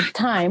didn't know this at the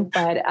time,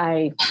 but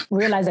I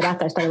realized it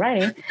after I started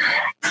writing.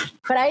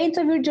 But I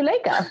interviewed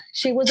Juleika.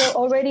 She was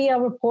already a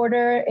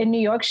reporter in New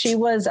York. She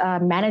was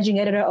managing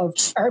editor of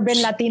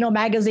Urban Latino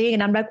magazine.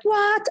 And I'm like,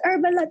 what?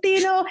 Urban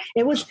Latino?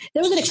 There was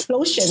an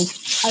explosion.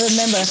 I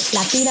remember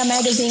Latina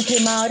magazine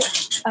came out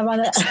around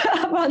that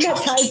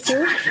time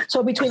too.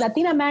 So between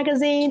Latina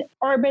magazine,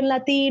 Urban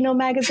Latino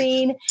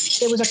magazine,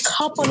 there was a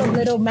couple of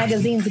little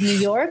magazines in New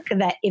York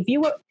that if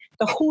you were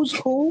the who's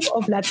who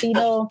of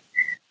Latino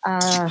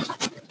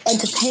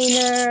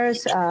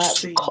entertainers,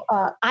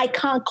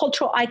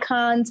 cultural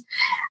icons,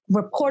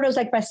 reporters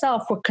like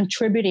myself were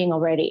contributing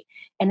already.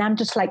 And I'm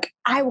just like,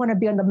 I want to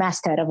be on the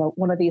masthead of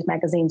one of these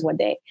magazines one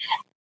day.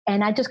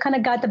 And I just kind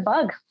of got the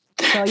bug.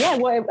 So yeah,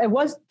 well, it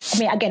was,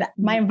 again,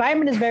 my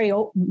environment is very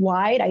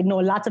wide. I know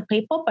lots of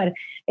people, but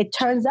it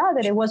turns out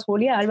that it was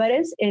Julia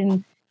Alvarez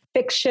in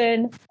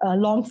fiction,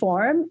 long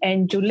form,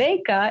 and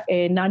Juleika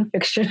in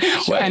nonfiction.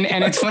 Well,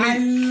 and it's funny. I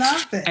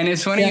love it. And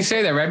it's funny you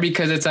say that, right?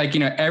 Because it's like,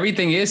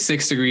 everything is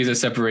 6 degrees of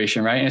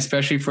separation, right? And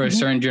especially for a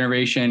certain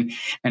generation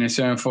and a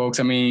certain folks.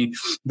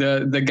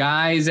 The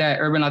guys at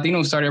Urban Latino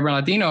who started Urban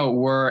Latino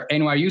were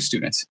NYU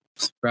students.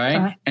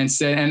 Right. And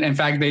in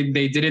fact, they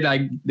did it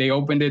they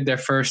opened it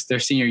their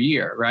senior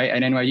year, right,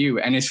 at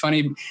NYU. And it's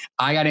funny,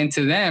 I got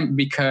into them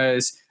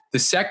because the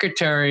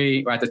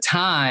secretary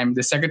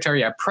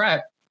at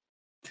Prep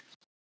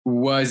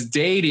was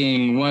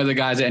dating one of the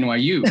guys at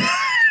NYU.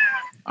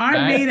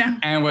 Right?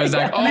 And was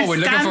like, we're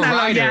looking for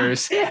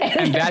writers.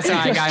 And that's how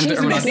I got into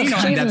Urban Latino.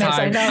 And that's how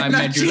I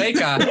met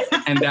Juleika.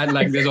 And that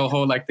there's a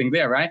whole thing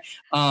there, right?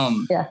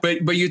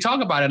 But you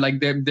talk about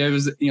it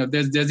there's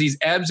these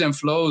ebbs and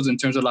flows in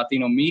terms of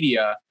Latino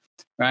media,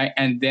 right?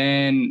 And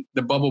then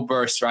the bubble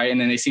bursts, right?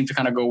 And then they seem to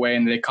kind of go away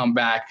and they come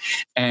back.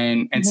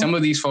 And some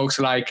of these folks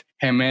like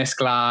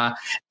Hemezcla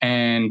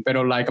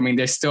pero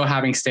they're still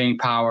having staying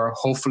power.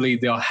 Hopefully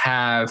they'll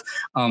have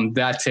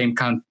that same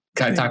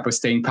type of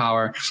staying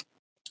power.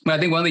 But I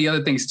think one of the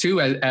other things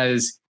too,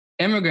 as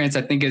immigrants,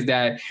 I think is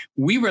that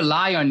we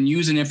rely on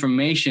news and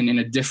information in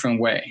a different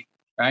way.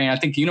 Right. And I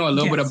think a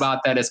little bit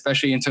about that,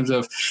 especially in terms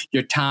of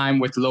your time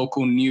with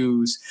local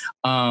news.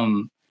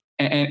 And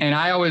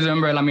I always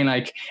remember,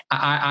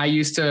 I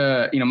used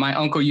to, my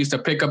uncle used to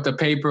pick up the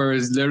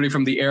papers literally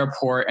from the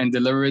airport and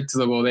deliver it to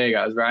the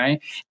bodegas.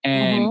 Right.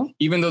 And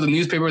even though the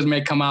newspapers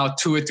may come out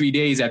 2 or 3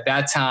 days at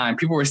that time,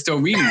 people were still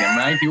reading them.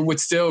 Right. People would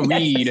still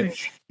read.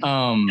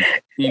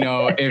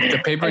 If the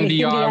paper in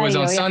DR was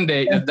on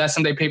Sunday, that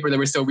Sunday paper, they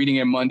were still reading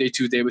it Monday,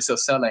 Tuesday, was still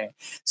selling.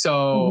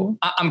 So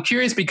I'm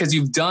curious because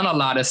you've done a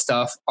lot of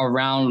stuff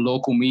around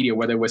local media,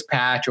 whether it was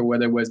Patch or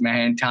whether it was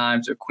Manhattan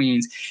Times or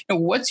Queens.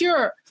 What's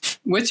your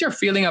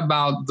feeling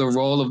about the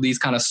role of these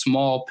kind of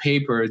small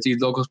papers, these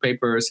local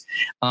papers,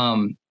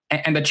 and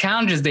the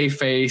challenges they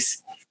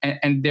face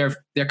and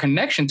their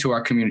connection to our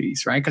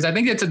communities, right? Because I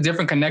think it's a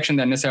different connection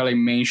than necessarily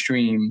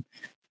mainstream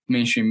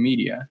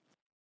media.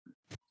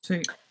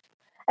 Sí.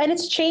 And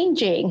it's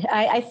changing.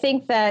 I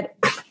think that,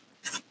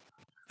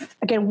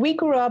 again, we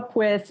grew up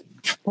with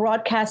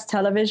broadcast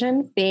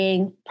television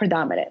being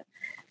predominant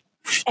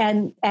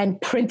and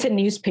printed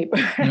newspaper.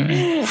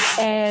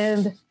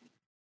 And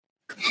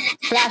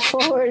flash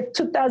forward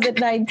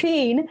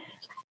 2019,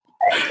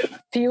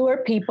 fewer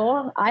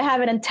people. I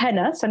have an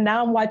antenna, so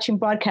now I'm watching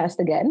broadcast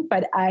again,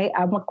 but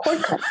I'm a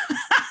cord cutter.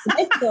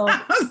 So,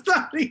 I'm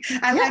sorry.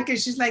 I like it.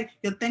 She's like,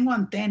 yo tengo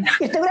antena.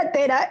 Yo tengo una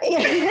antena.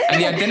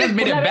 And the antenna's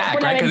made it back,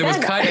 right? Because it was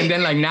cut and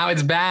then like now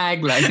it's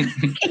back. Like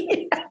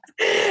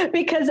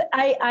because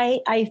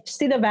I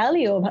see the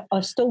value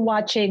of still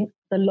watching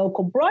the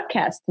local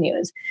broadcast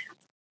news.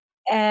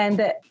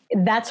 And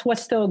that's what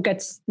still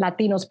gets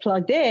Latinos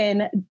plugged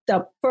in.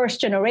 The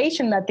first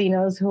generation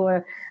Latinos who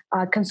are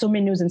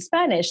consuming news in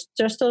Spanish,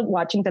 they're still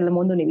watching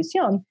Telemundo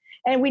Univision.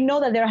 And we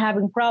know that they're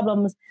having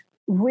problems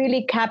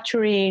really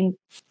capturing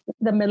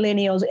the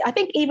millennials. I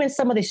think even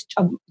some of these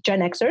Gen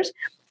Xers,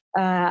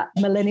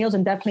 millennials,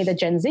 and definitely the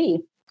Gen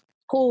Z,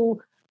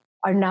 who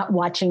are not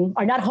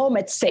home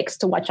at 6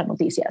 to watch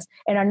Noticias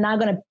and are not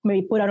going to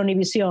maybe put on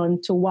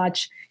Univision to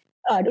watch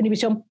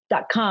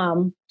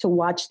Univision.com to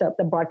watch the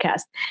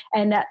broadcast.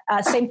 And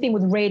same thing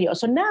with radio.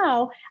 So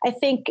now I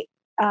think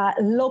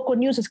local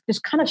news is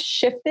just kind of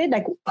shifted.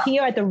 Like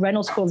here at the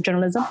Reynolds School of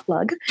Journalism,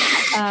 plug,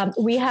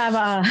 we have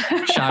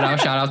shout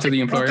out to the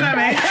employer.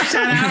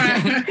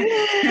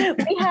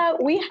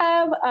 we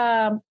have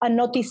a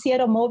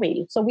noticiero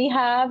móvil. So we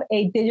have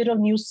a digital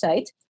news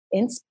site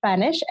in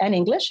Spanish and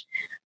English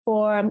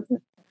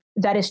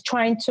that is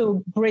trying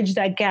to bridge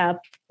that gap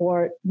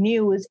for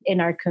news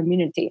in our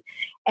community.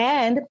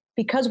 And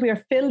because we are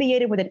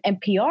affiliated with an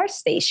NPR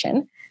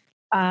station,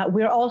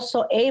 we're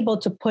also able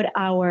to put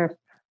our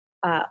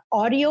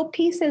audio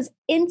pieces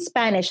in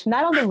Spanish,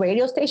 not on the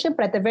radio station,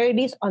 but at the very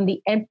least on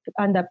the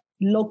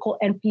local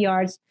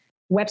NPR's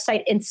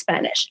website in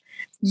Spanish.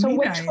 So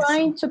we're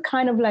trying to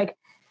kind of like,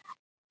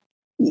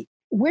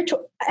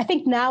 I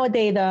think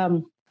nowadays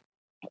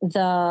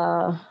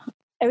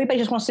everybody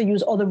just wants to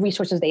use all the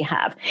resources they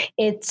have.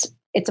 It's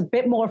a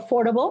bit more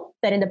affordable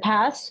than in the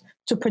past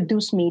to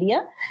produce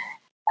media.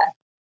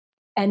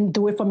 And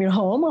do it from your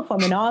home or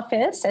from an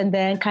office, and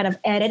then kind of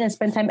edit and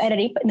spend time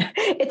editing. But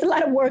it's a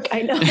lot of work,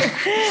 I know.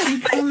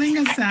 She's calling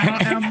us out,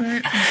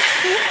 Albert.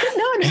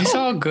 No. It's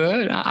all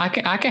good. I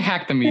can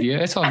hack the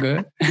media. It's all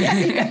good.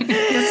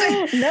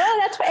 No,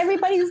 that's what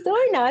everybody's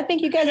doing now. I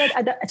think you guys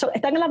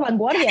están en la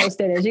vanguardia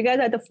ustedes. You guys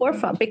are at the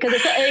forefront because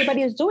it's what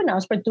everybody is doing now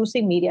is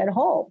producing media at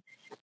home.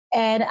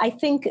 And I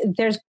think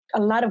there's a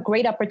lot of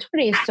great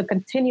opportunities to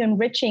continue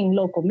enriching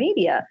local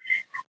media.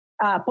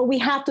 But we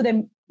have to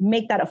then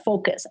make that a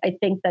focus. I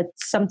think that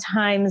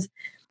sometimes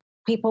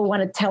people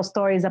want to tell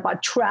stories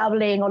about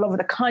traveling all over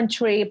the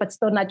country, but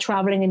still not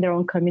traveling in their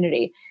own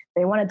community.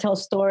 They want to tell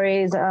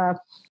stories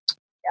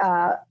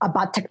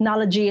about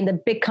technology and the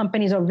big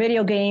companies or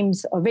video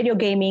games or video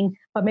gaming,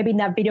 but maybe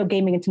not video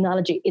gaming and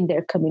technology in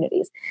their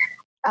communities.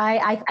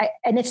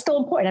 And it's still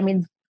important. I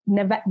mean,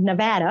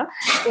 Nevada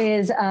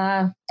is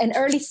an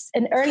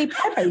early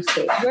primary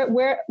state.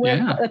 We're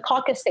the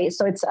caucus state.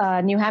 So it's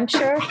New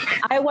Hampshire,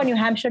 Iowa, New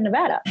Hampshire,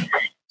 Nevada.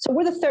 So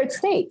we're the third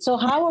state. So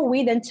how are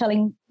we then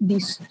telling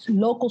these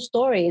local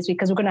stories?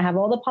 Because we're going to have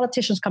all the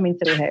politicians coming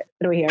through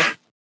here.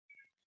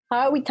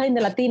 How are we telling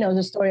the Latinos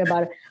a story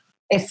about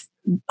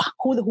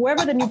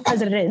whoever the new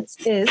president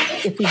is,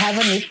 if we have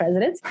a new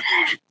president,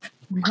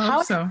 how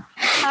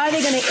are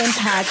they going to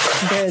impact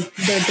their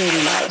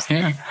daily lives?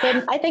 Yeah.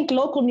 And I think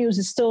local news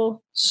is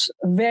still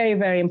very,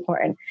 very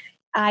important.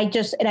 I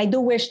do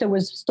wish there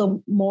was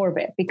still more of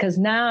it, because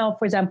now,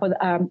 for example,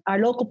 our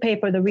local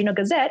paper, the Reno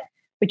Gazette,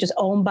 which is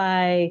owned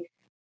by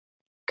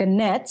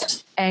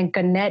Gannett, and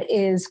Gannett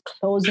is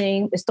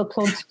still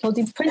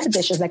closing print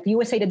editions. Like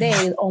USA Today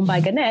is owned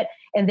by Gannett,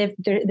 and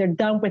they're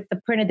done with the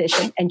print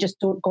edition and just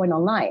going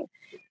online.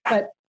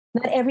 But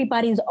not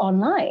everybody's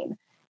online.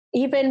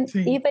 Even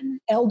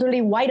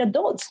elderly white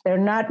adults, they're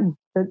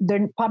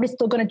probably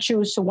still going to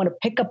choose to want to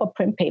pick up a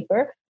print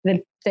paper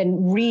than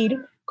read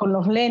con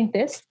los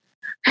lentes,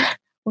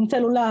 un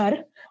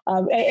celular.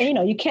 And,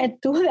 you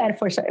can't do that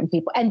for certain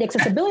people. And the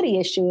accessibility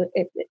issue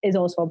is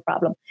also a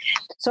problem.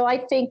 So I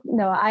think,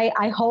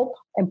 I hope,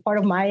 and part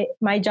of my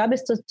job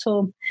is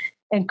to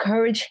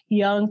encourage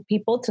young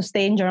people to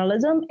stay in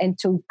journalism and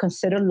to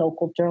consider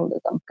local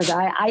journalism, because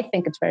I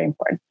think it's very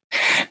important.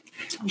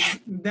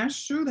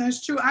 That's true.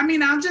 I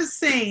mean, I'll just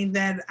say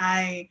that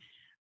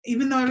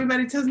even though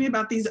everybody tells me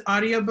about these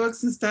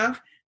audiobooks and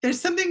stuff, there's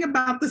something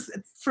about this,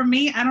 for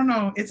me, I don't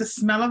know, it's a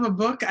smell of a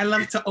book. I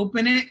love to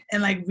open it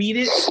and read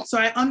it. So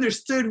I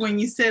understood when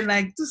you said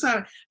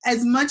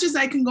as much as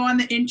I can go on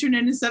the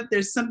internet and stuff,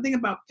 there's something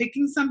about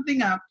picking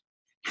something up,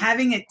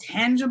 having it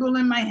tangible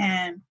in my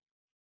hand,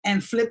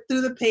 and flip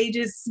through the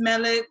pages,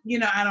 smell it,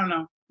 I don't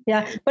know.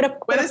 Yeah,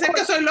 puede ser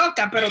que soy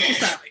loca, pero tú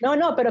sabes.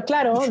 No, pero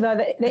claro,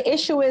 the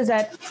issue is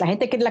that la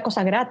gente quiere la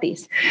cosa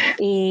gratis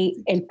y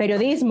el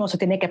periodismo se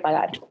tiene que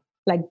pagar.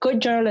 Like, good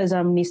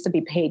journalism needs to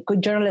be paid.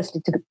 Good journalists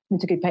need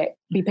to be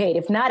be paid.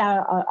 If not,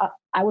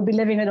 I would be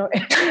living in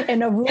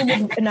a room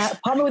in an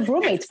apartment with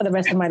roommates for the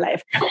rest of my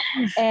life.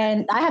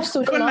 And I have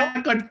student Con loan.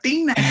 la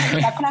cortina.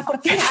 Con la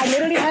cortina. I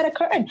literally had a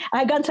curtain.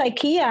 I got to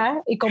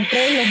IKEA y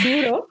compré los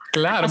vidrios.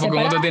 Claro, porque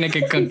uno tiene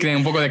que tener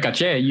un poco de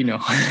caché, you know.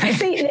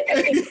 Sí,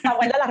 para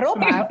guardar la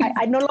ropa.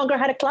 I no longer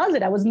had a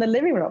closet. I was in the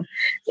living room.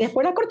 Y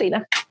después la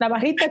cortina, la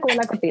barrita con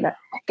la cortina.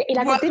 Y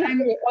la cortina,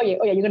 oye,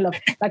 you can love.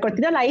 La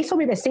cortina la hizo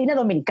mi vecina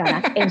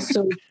dominicana con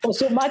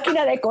su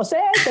máquina de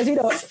coser. You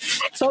know,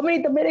 so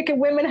many Dominican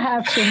women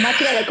have su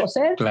máquina de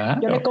coser. Claro.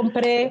 Yo le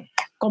compré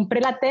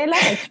la tela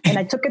and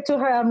I took it to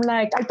her. I'm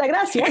like,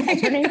 Altagracia.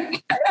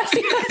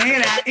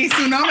 Mira, y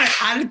su nombre,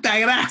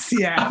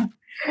 Altagracia.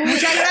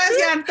 Muchas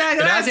gracias, Altagracia.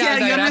 Gracias,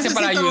 Altagracia,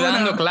 para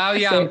ayudando,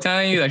 Claudia. Sí. I'm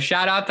telling you, a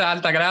shout out to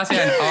Altagracia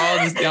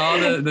and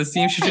all the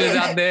seamstresses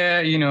out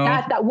there, you know.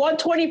 That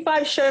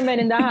 125 Sherman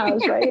in the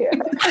house right here.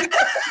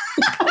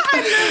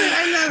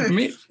 I love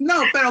it.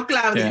 No, pero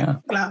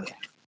Claudia.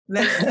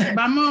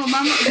 Vamos,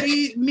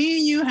 me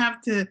and you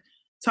have to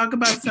talk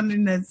about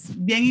something that's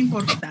bien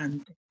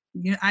importante.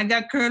 I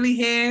got curly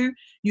hair.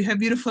 You have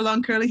beautiful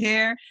long curly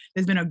hair.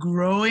 There's been a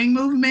growing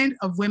movement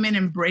of women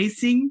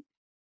embracing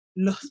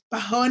los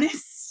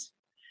pajones,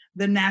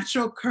 the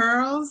natural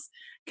curls.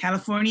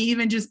 California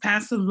even just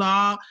passed a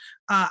law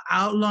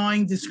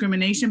outlawing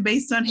discrimination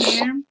based on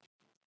hair.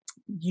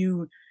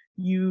 You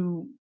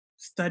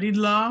studied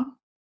law.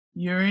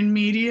 You're in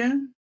media.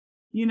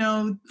 You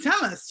know,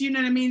 tell us, you know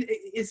what I mean?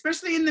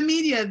 Especially in the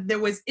media, there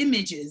was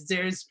images,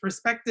 there's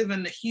perspective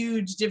and the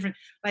huge different,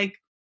 like,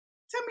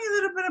 tell me a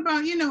little bit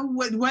about, you know,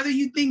 whether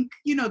you think,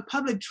 you know,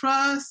 public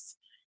trust,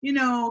 you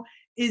know,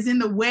 is in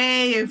the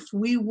way if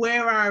we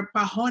wear our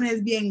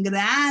pajones bien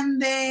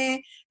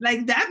grande.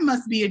 Like, that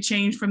must be a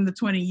change from the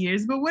 20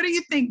 years. But what do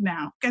you think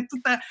now?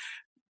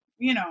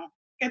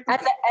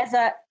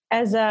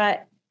 As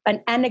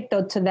an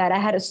anecdote to that, I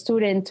had a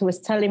student who was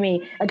telling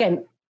me,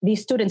 again, these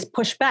students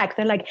push back.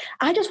 They're like,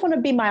 I just want to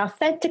be my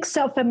authentic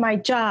self in my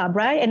job,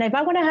 right? And if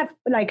I want to have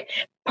like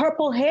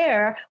purple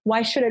hair,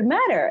 why should it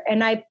matter?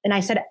 And I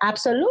said,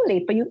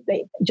 absolutely. But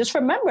just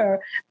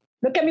remember,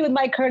 look at me with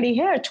my curly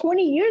hair.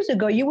 20 years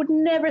ago, you would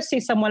never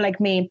see someone like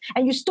me.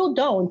 And you still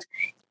don't.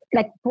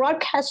 Like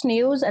broadcast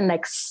news and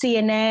like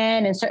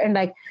CNN and certain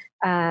like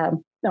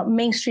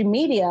mainstream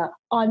media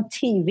on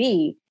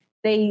TV,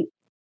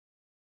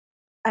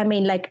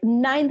 like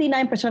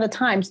 99% of the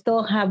time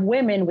still have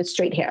women with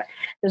straight hair.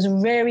 There's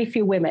very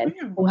few women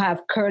who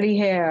have curly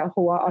hair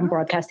who are on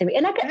broadcast TV.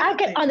 And I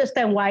can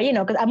understand why, you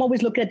know, because I'm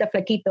always looking at the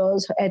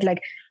flequitos and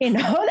like, you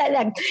know,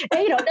 that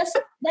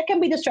can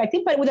be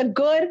distracting, but with a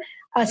good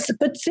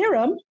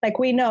serum, like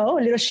we know,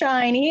 a little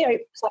shiny,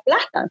 se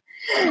aplastan.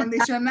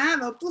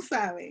 Condicionado, tú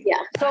sabes. Yeah.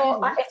 So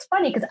it's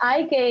funny because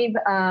I gave,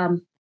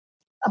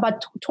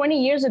 about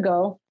 20 years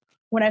ago,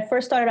 when I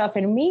first started off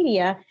in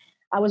media,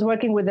 I was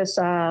working with this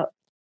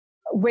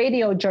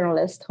radio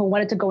journalist who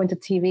wanted to go into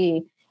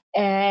TV,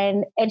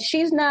 and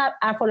she's not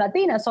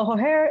Afro-Latina, so her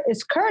hair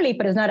is curly,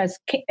 but it's not as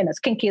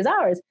kinky as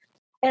ours.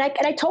 And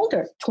I told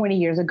her 20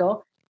 years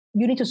ago,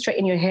 you need to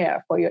straighten your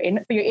hair for your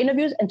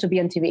interviews and to be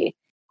on TV,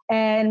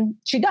 and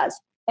she does.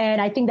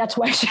 And I think that's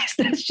why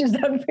she's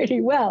done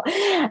pretty well.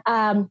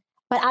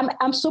 But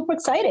I'm super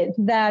excited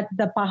that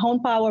the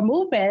Pajon Power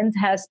movement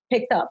has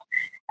picked up.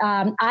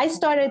 I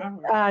started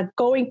I've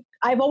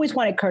always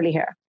wanted curly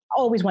hair.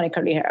 Always wanted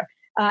curly hair.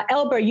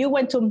 Elbert, we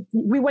went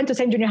to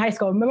St. Junior High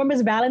School. Remember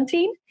Miss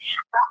Valentine?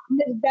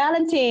 Miss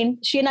Valentine,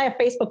 she and I are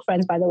Facebook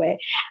friends, by the way.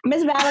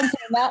 Miss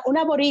Valentine,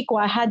 una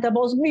boricua, had the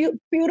most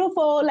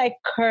beautiful like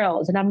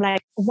curls. And I'm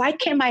like, why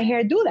can't my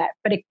hair do that?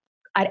 But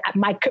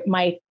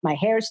my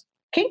hair's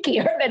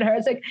kinkier than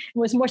hers. Like,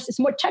 it's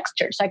more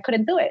textured, so I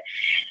couldn't do it.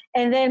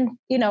 And then,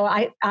 you know,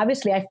 I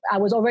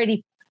was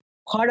already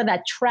part of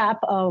that trap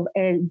of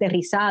el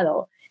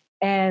derizado.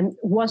 And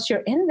once you're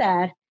in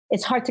that,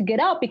 it's hard to get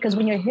out because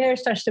when your hair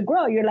starts to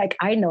grow, you're like,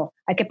 I know,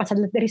 hay que pasar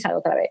el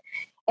derizado otra vez.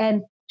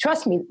 And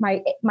trust me,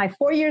 my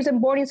 4 years in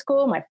boarding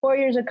school, my 4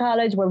 years of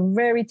college were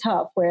very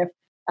tough, where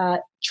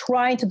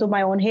trying to do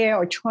my own hair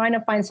or trying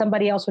to find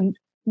somebody else who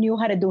knew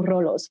how to do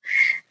rolos.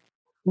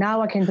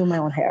 Now I can do my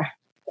own hair.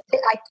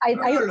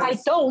 I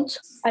don't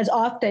as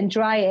often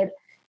dry it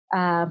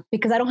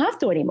because I don't have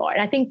to anymore.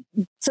 And I think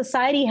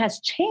society has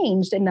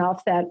changed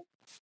enough that,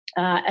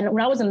 and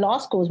when I was in law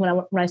schools,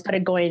 when I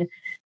started going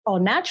all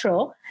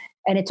natural,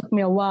 and it took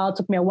me a while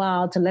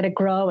to let it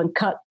grow and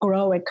cut.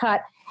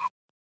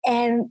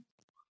 And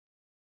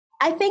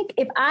I think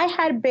if I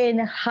had been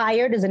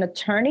hired as an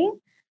attorney,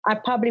 I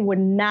probably would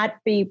not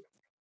be.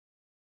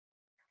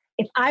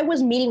 If I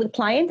was meeting with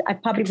clients, I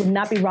probably would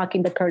not be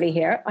rocking the curly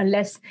hair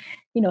unless,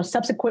 you know,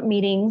 subsequent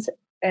meetings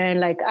and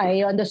like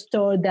I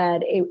understood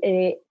that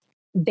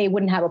they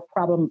wouldn't have a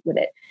problem with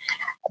it.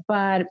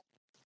 But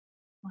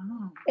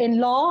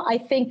in law, I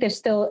think they're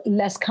still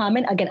less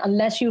common, again,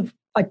 unless you've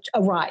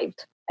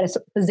arrived at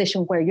a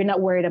position where you're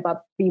not worried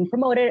about being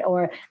promoted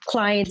or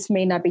clients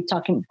may not be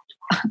talking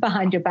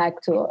behind your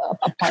back to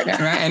a partner.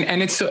 Right.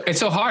 And it's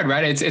so hard,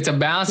 right? It's a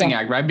balancing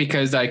act, right?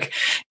 Because like,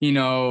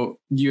 you're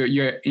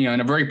in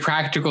a very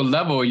practical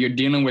level, you're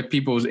dealing with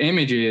people's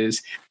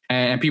images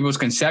and people's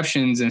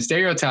conceptions and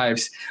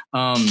stereotypes.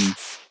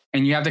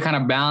 And you have to kind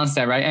of balance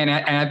that, right? And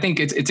I think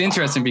it's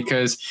interesting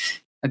because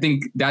I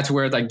think that's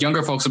where like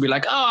younger folks will be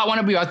like, oh, I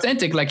want to be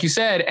authentic, like you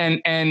said.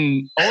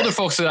 And older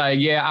folks are like,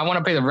 yeah, I want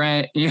to pay the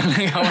rent.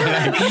 Like, I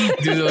want to like,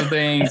 do those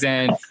things.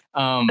 And,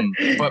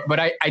 but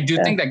I do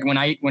think that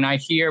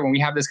when we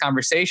have this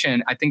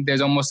conversation, I think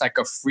there's almost like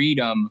a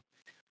freedom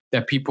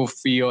that people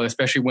feel,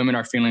 especially women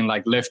are feeling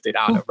like lifted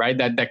out of, right?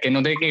 That que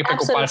no tiene que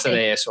preocuparse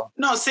de eso.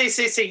 No,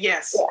 sí,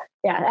 yes.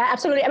 Yeah,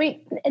 absolutely. I mean,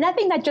 and I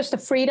think that just the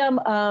freedom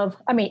of,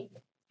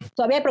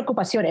 todavía hay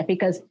preocupaciones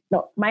because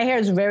my hair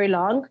is very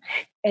long.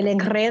 El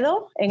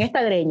enredo en esta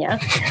greña.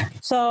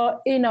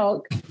 So,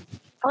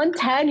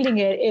 untangling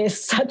it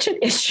is such an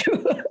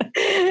issue.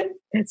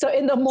 So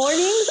in the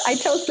mornings, I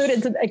tell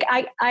students, like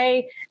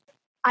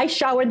I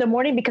shower in the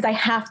morning because I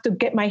have to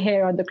get my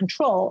hair under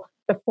control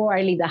before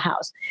I leave the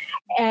house.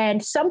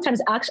 And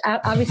sometimes,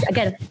 obviously,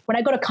 again, when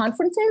I go to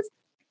conferences,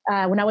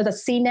 when I was at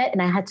CNET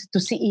and I had to do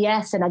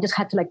CES and I just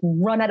had to like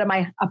run out of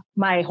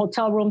my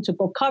hotel room to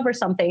go cover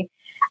something,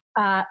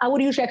 I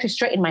would usually actually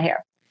straighten my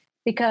hair.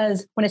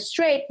 Because when it's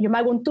straight, you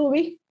might want to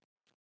be,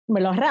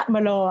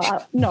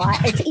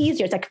 it's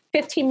easier. It's like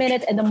 15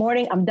 minutes in the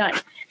morning, I'm done.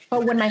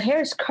 But when my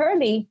hair is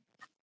curly,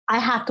 I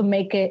have to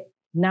make it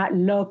not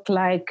look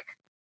like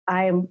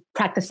I'm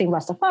practicing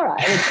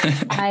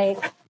Rastafari.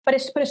 But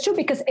it's true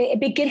because it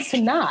begins to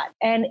knot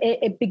and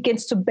it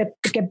begins to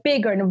get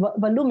bigger and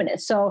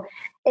voluminous. So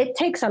it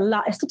takes a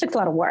lot. It still takes a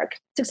lot of work.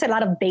 It takes a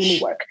lot of daily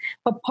work.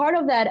 But part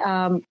of that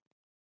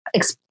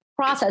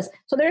process.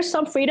 So there's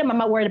some freedom. I'm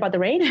not worried about the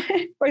rain,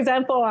 for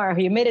example, or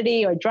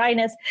humidity or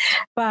dryness.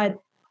 But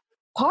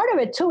part of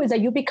it too is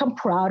that you become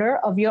prouder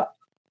of your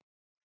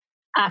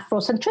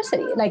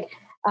Afrocentricity. Like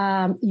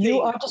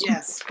you are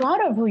just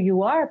proud of who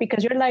you are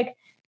because you're like,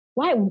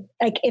 why?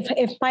 Like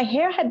if my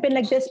hair had been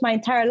like this my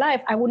entire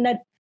life, I would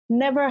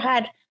never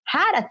had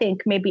I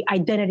think maybe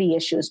identity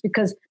issues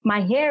because my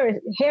hair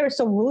is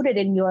so rooted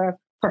in your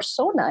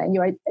persona and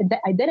your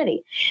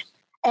identity.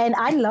 And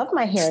I love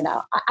my hair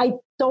now. I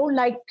don't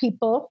like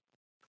people,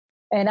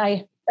 and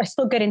I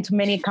still get into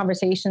many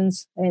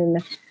conversations,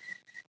 and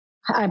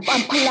I'm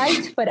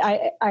polite, but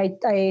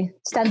I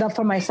stand up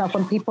for myself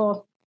when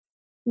people,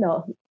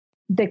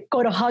 they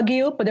go to hug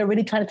you, but they're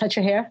really trying to touch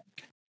your hair.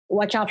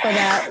 Watch out for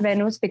that,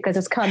 Venus, because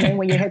it's coming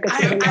when your hair gets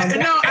really longer.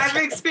 No, I've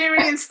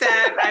experienced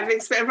that.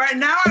 Right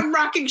now I'm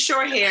rocking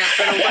short hair,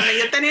 pero cuando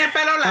yo tenía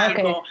pelo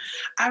largo,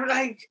 I'm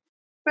like,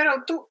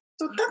 pero tú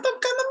estás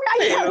tocando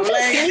mi pelo.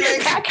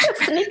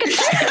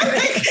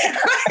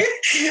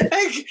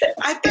 Like,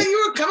 I thought you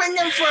were coming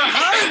in for a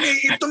hug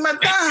y tú me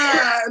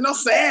estás, no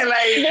sé,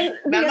 like,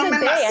 dándome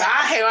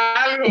masaje o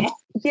algo.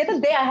 The other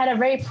day I had a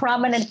very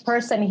prominent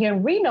person here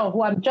in Reno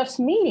who I'm just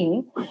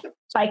meeting.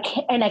 So I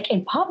can't, and like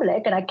in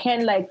public, and I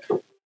can't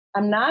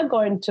I'm not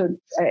going to,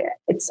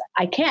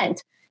 I can't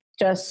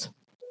just,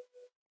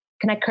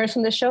 can I curse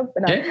on this show?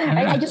 But no,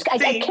 I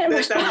can't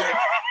respond.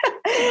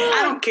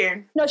 I don't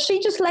care. No,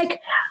 she just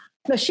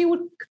she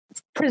would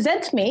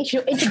present me,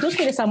 she'll introduce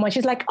me to someone.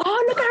 She's like,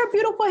 oh, look at her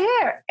beautiful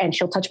hair. And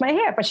she'll touch my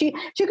hair. But she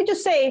could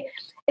just say,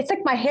 it's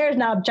like my hair is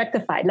now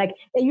objectified. Like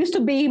it used to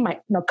be my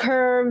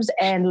curves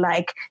and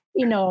like,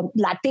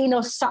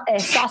 Latino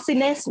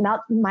sauciness.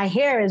 Now my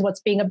hair is what's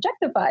being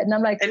objectified. And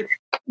I'm like,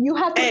 you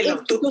have to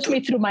introduce me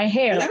through my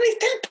hair.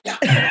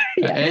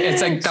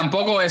 It's like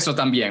tampoco eso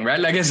también, right?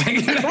 Like it's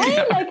like,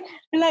 right?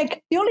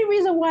 Like the only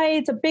reason why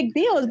it's a big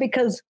deal is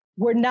because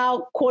we're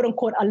now quote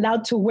unquote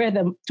allowed to wear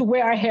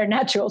our hair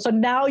natural. So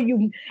now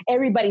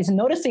everybody's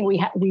noticing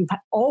we've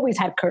always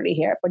had curly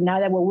hair, but now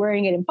that we're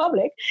wearing it in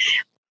public,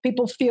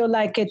 people feel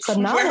like it's a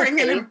novelty. Wearing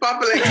it in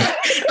public,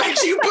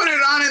 like you put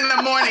it on in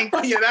the morning. No,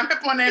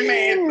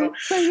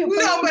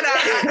 but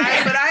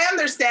I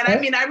understand. I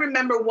mean, I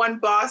remember one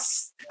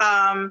boss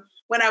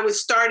when I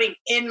was starting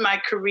in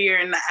my career,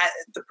 in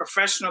the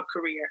professional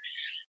career,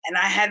 and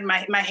I had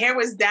my hair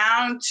was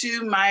down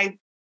to my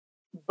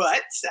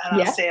butt. I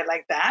don't say it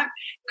like that,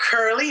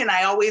 curly, and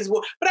I always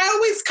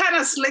kind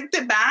of slicked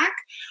it back.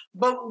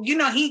 But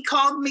he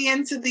called me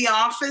into the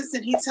office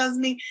and he tells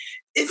me,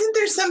 isn't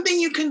there something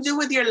you can do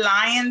with your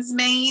lion's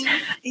mane?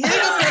 Like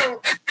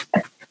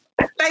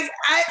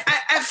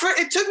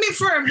it took me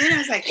for a minute. I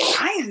was like,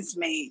 lion's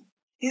mane?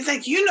 He's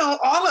like,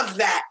 all of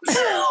that.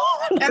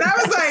 And I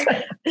was like,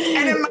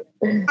 and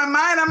in my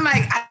mind, I'm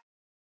like,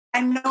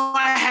 I know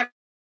I have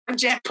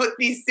to put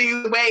these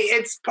things away.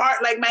 It's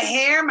part, like my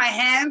hair, my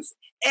hands,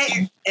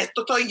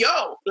 esto soy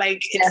yo.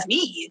 Like, it's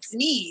me,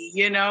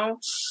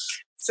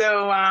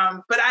 So,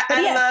 but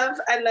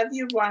I love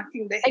you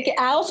rocking the hair.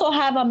 I also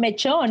have a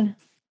mechon.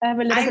 I have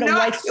a little bit of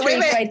white streak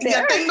right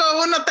there. Yo tengo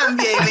uno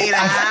también, mira.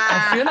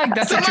 I feel like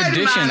that's a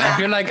tradition. I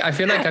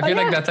feel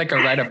like that's like a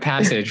rite of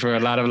passage for a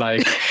lot of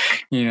Latina.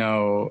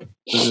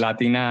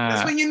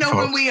 That's when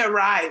when we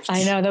arrived.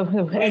 I know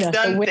we've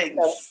done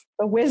things.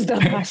 The wisdom,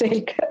 I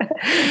think.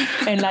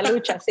 En la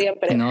lucha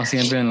siempre. No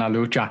siempre en la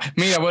lucha.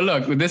 Mira, well,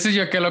 look, this is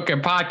your Que Lo Que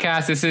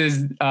podcast. This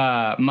is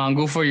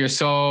Mangú for Your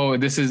Soul.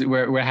 This is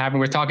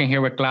we're talking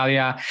here with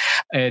Claudia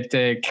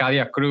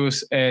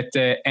Cruz,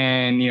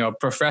 and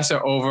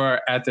professor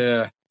over at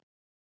the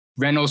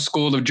Reynolds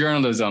School of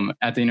Journalism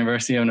at the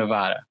University of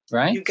Nevada,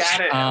 right? You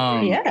got it.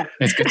 Yeah.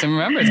 It's good to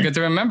remember. It's good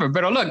to remember.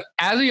 But look,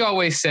 as we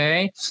always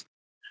say,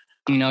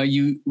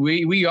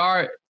 we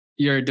are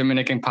your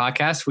Dominican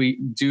podcast. We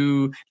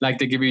do like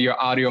to give you your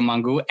audio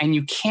Mangú, and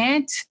you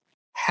can't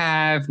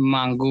have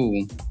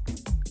Mangú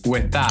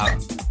without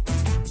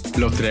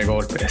los tres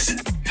golpes.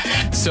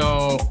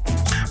 So,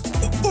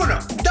 1, 2,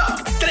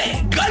 3,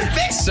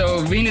 golpe.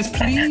 So Venus,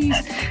 please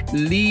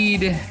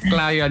lead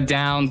Claudia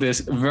down this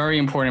very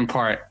important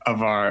part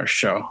of our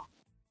show.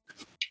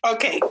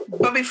 Okay,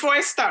 but before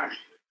I start,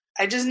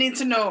 I just need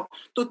to know,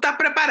 ¿tú estás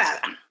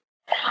preparada?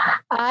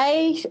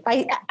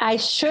 I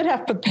should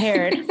have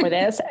prepared for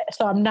this,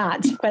 so I'm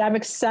not, but I'm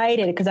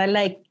excited because I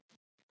like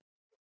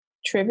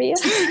trivia.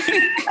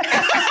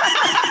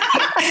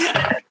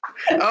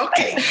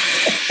 Okay.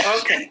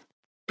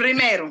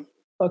 Primero.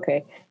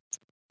 Okay.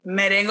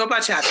 Merengue o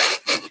bachata?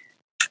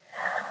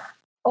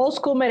 Old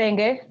school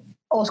merengue,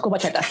 old school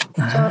bachata.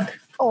 So,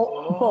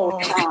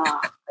 both.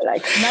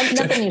 Like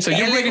nothing new. So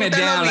you're breaking it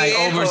down like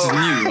old versus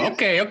new.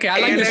 Okay. I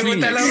like this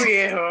remix.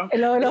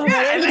 Los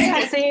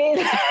merengues así.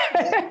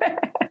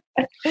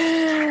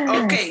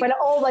 Okay. But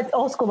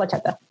old school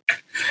bachata.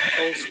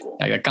 Old school.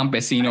 Like a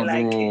campesino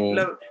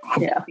rule.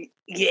 Yeah.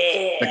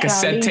 The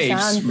cassette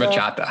tapes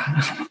bachata.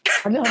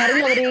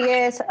 Mario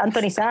Rodriguez,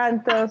 Anthony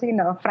Santos,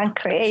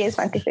 Frank Reyes.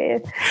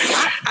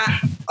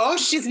 Oh,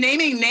 she's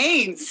naming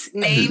names.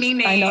 I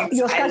know.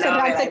 Y Oscar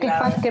Cervantes,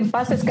 que en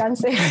paz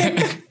descanse.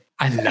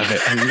 I love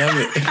it.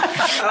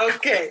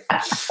 Okay.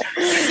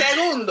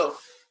 Segundo,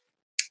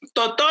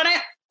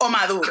 Totore o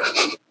Maduro?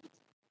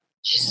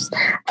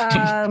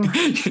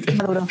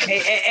 Maduro.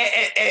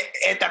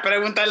 Esta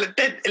pregunta le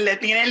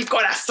tiene el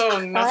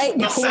corazón, no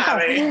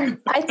sabe.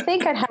 I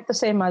think I'd have to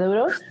say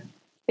Maduro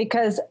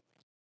because.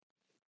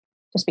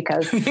 I mean,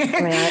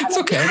 it's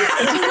okay. It's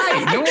all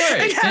right. Don't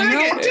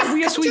worry.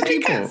 We are sweet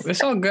people.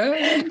 It's all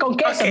good. Con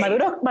queso, okay.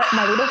 Maduro con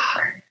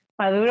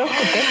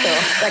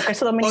queso. Like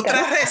queso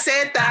dominicano.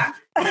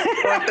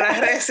 Otra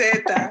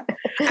receta.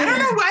 I don't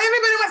know why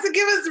everybody wants to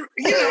give us,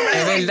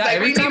 like,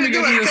 every time we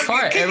get to this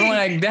part, everyone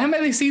like,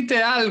 déjame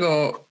decirte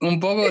algo un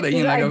poco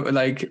de,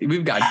 like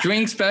we've got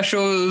drink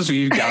specials,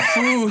 we've got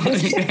food.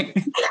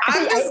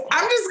 I'm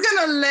just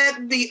gonna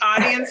let the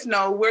audience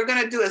know we're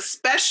gonna do a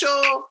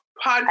special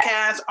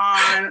podcast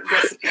on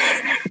recipes.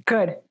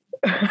 Good.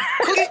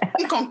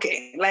 Cooking con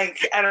qué?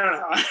 Like, I don't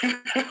know.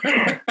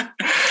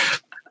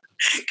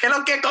 ¿Qué es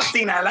lo que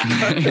cocina la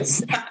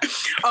cosa?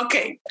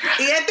 Okay.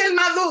 Y este es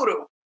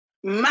Maduro.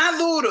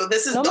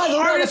 This is the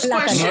hardest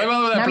question. No es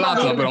Maduro de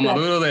plátano, pero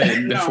Maduro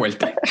de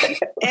fuerte.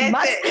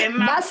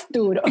 Más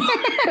duro.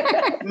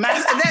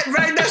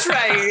 That's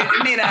right.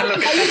 Mira lo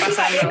que está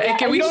pasando. Es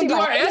que we don't do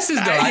our S's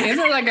though. Isn't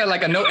there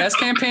like a no S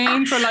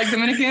campaign for like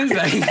Dominicans?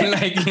 Sin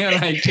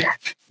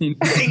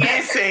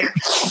S.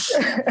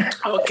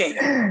 Okay.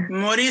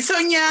 Morir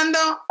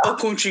soñando o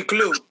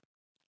Cunchiclú?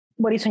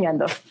 Morir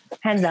soñando.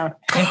 Hands down.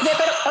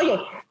 Pero, oye,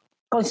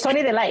 con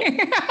Sonny Delight.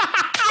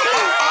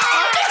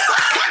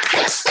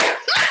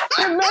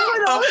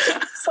 Remember those?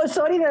 Con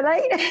Sonny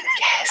Delight?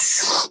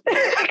 Yes.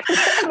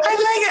 I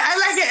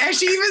like it. And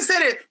she even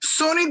said it,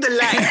 Sonny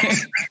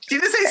Delight. She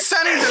didn't say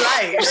Sonny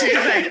Delight. She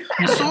was like,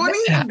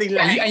 Sonny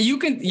Delight. And you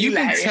can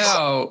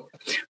tell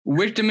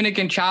which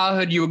Dominican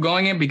childhood you were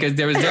going in because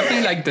there was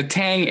definitely like the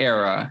Tang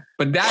era,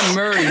 but that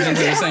merged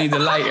into the Sunny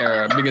Delight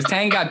era because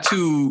Tang got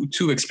too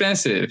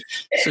expensive,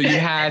 so you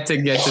had to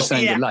get to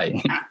Sunny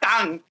Delight.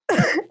 Tang.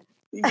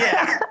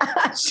 Yeah,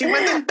 she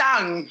wasn't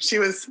Tang. She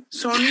was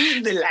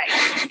Sunny Delight.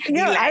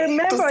 Yeah, I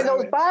remember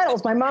those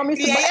bottles. My mom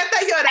used to. Y ella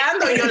está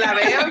llorando. Yo la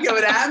veo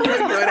llorando.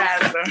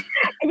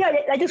 Yeah,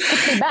 I just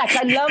took me back.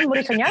 I love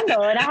Morir Soñando,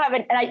 and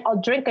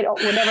I'll drink it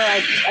whenever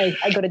I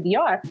go to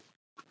DR.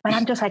 And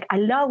I'm just like, I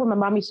love when my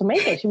mom used to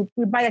make it. She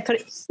would buy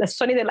the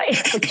Sunny Delight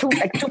for $2 for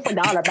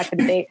 $1 back in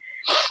the day.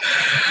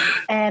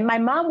 And my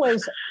mom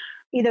was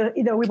either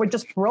we were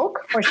just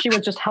broke or she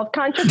was just health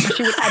conscious.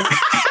 She would add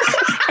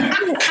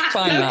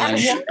fine line.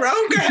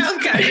 Broke or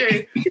health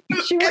conscious.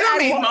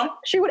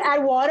 She would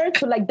add water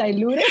to like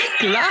dilute it.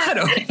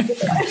 Claro.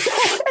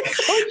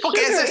 Porque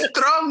es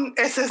strong.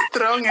 Eso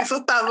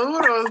está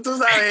duro. Tú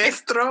sabes, es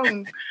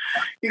strong.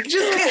 You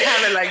just can't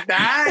have it like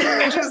that.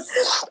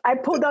 I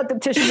pulled out the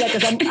tissue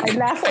because I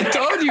laughed. I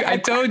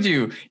told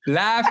you.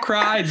 Laugh,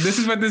 cry. This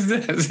is what this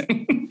is.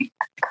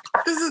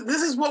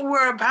 This is what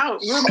we're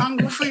about. We're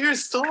Mangú for Your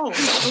Soul.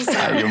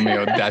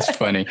 That's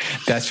funny.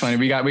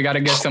 We got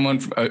to get someone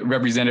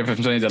represented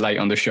from Sunny Delight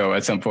on the show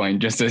at some point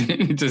just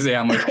to say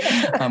how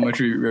much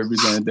we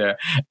represented there.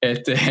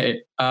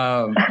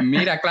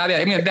 Mira, Claudia.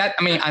 I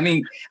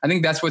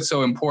think that's what's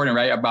so important,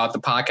 right, about the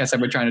podcast that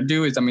we're trying to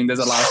do is, there's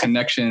a lot of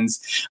connections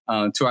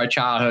to our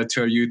childhood,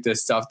 to our youth,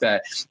 this stuff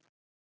that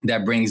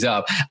brings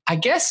up. I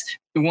guess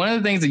one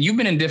of the things that you've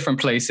been in different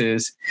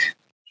places.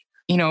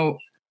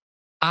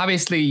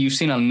 obviously you've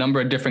seen a number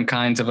of different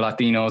kinds of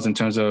Latinos in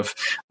terms of,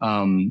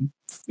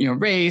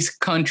 race,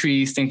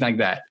 countries, things like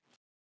that.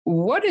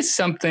 What is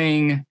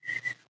something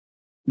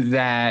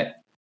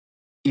that,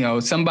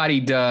 somebody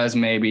does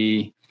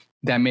maybe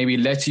that maybe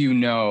lets you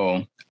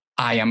know,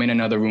 I am in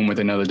another room with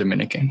another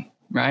Dominican,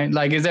 right?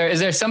 Like, is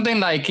there something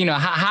like,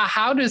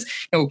 how does,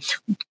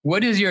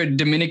 what is your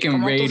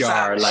Dominican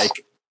radar like?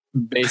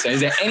 Basically,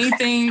 is there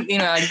anything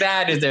like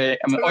that? Is there,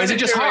 or is it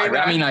just hard?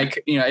 I mean,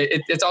 like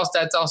it's also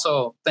that's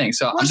also thing.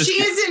 So well, she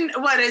is in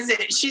what is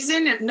it? She's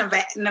in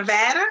Nevada.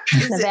 Nevada.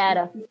 She's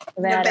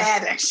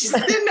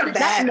in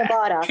Nevada. Not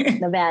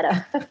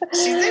Nevada.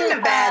 She's in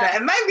Nevada.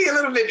 It might be a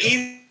little bit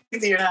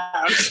easier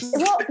now.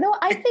 Well, no,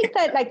 I think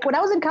that like when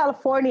I was in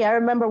California, I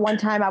remember one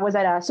time I was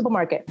at a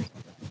supermarket.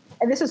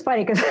 And this is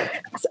funny because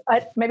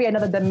maybe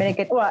another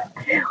Dominican. Well,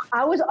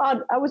 I was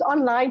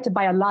online to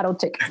buy a lotto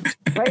ticket,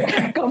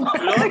 right?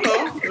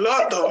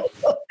 Lotto.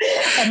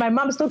 And my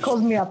mom still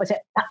calls me up and said,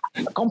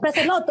 "Compres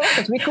el lotto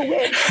because we could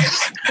win."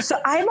 So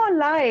I'm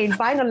online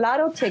buying a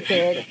lotto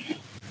ticket,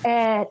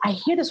 and I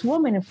hear this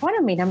woman in front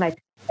of me, and I'm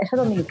like, "Esa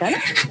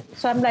dominicana?"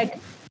 So I'm like,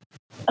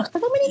 "Esta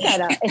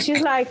dominicana?" And she's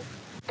like,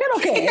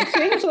 "Okay."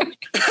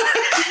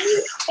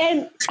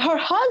 And her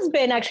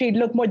husband actually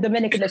looked more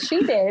Dominican than she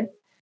did.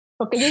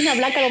 Porque ella es una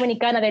blanca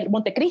dominicana del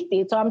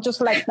Montecristi. So I'm just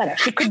like, no,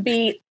 she could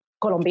be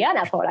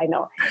Colombiana for all I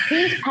know.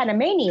 He's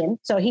Panamanian,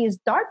 so he's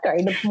darker.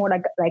 He looks more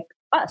like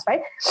us,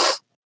 right?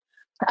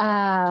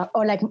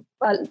 Or like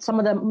some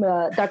of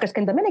the darker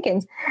skinned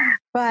Dominicans.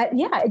 But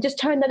yeah, it just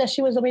turned out that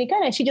she was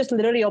Dominicana and she just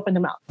literally opened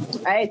her mouth,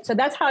 right? So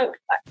that's how,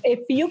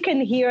 if you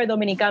can hear a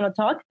Dominicano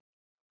talk,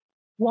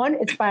 one,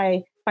 it's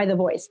by the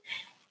voice.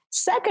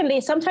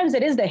 Secondly, sometimes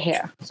it is the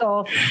hair.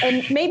 So,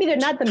 and maybe they're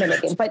not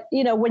Dominican, but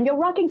when you're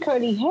rocking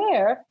curly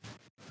hair,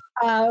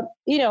 all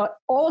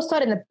of a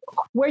sudden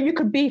where you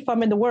could be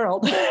from in the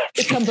world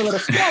becomes a little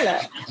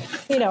smaller.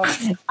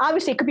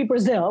 Obviously it could be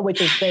Brazil, which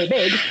is very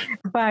big,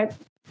 but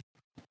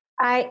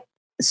I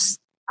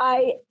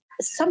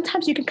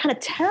sometimes you can kind of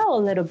tell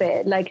a little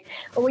bit, like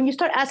when you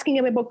start asking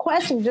them about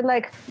questions, you're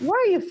like, where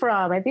are you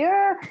from? If you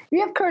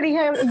have curly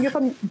hair, you're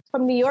from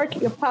New York,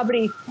 you're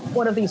probably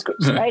one of these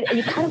groups, right? And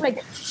you kind of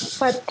like,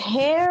 but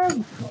hair,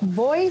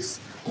 voice,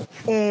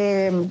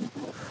 let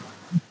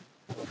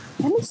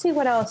me see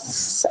what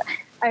else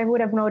I would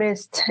have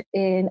noticed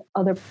in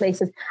other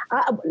places.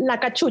 La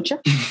cachucha.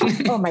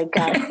 Oh my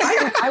God.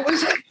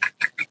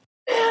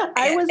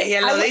 I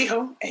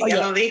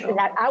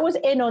was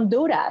in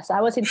Honduras.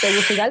 I was in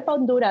Tegucigalpa,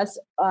 Honduras,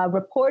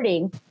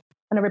 reporting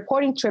on a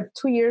reporting trip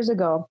 2 years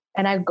ago.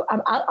 And I'm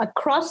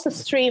across the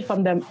street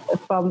from the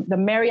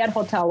Marriott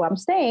Hotel where I'm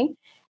staying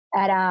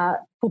at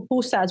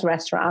Pupusa's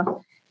restaurant.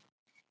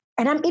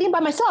 And I'm eating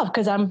by myself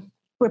because I'm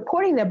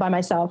reporting there by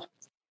myself.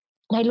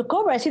 And I look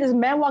over, I see this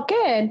man walk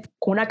in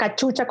con una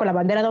cachucha con la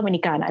bandera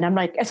dominicana. And I'm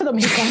like, ¿Ese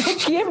dominicano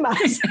quién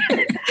más?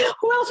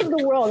 Who else in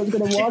the world is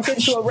going to walk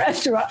into a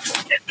restaurant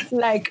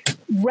like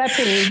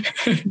repping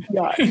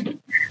yard?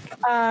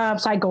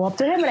 So I go up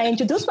to him and I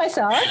introduce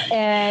myself.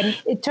 And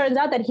it turns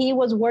out that he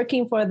was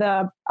working for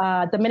the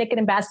Dominican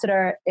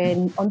ambassador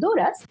in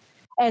Honduras.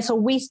 And so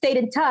we stayed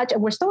in touch,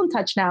 and we're still in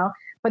touch now.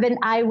 But then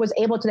I was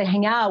able to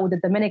hang out with the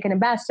Dominican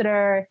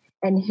ambassador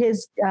and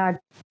his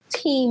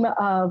team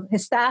of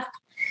his staff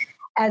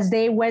as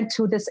they went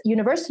to this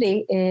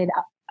university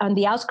on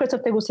the outskirts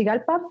of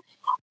Tegucigalpa.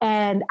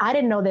 And I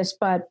didn't know this,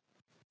 but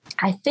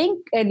I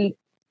think it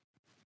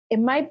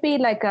might be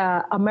like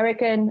a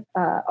American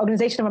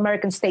Organization of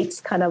American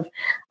States kind of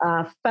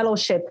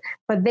fellowship,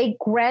 but they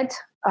grant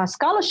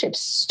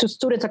scholarships to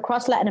students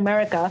across Latin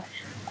America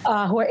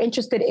who are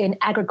interested in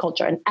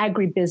agriculture and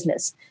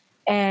agribusiness.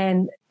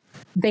 And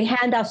they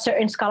hand out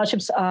certain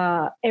scholarships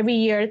every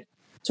year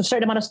to a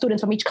certain amount of students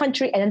from each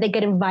country, and then they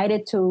get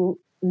invited to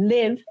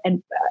live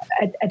at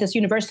this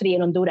university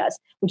in Honduras,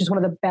 which is one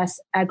of the best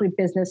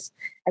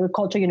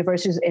agriculture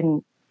universities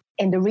in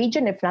the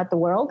region, if not the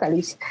world, at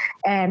least.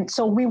 And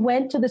so we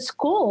went to the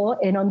school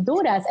in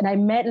Honduras, and I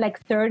met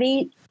like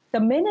 30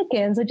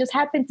 Dominicans who just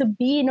happened to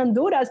be in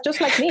Honduras, just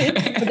like me.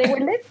 But they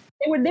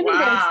were living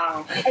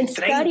there and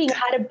studying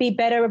how to be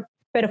better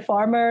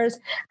farmers,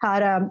 how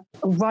to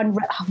run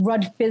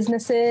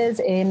businesses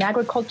in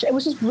agriculture. It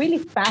was just really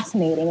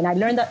fascinating. And I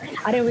learned that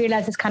I didn't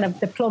realize this kind of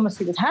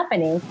diplomacy was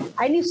happening.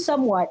 I knew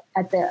somewhat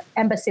at the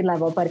embassy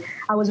level, but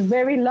I was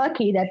very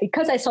lucky that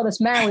because I saw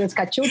this man with his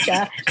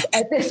cachucha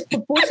at this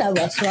pupusa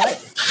restaurant,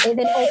 it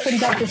then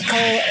opened up this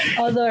whole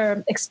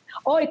other,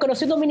 y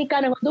conocí un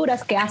dominicano en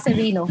Honduras que hace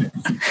vino.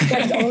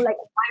 That's all like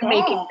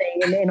winemaking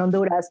thing in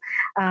Honduras,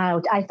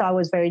 which I thought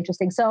was very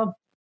interesting. So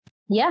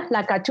Yeah,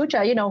 La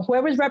Cachucha, you know,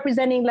 whoever's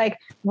representing like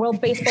World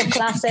Baseball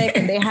Classic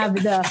and they have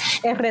the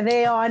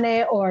RD on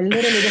it, or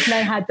literally this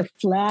man had the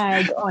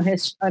flag on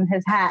his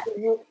hat.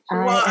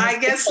 Well, I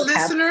guess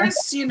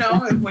listeners, you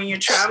know, when you're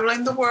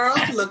traveling the world,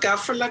 look out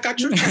for La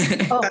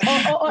Cachucha.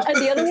 And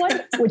the other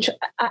one, which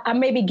I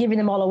may be giving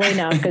them all away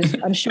now because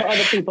I'm sure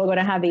other people are going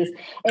to have these.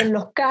 En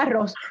los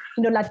carros,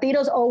 you know,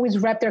 Latinos always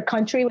rep their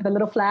country with a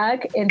little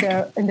flag in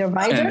their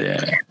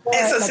visor.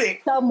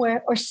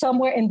 Or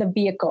somewhere in the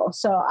vehicle.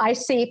 So I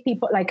see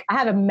people, like, I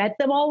haven't met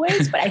them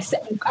always, but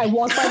I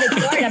walk by the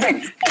door and I'm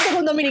like, "Es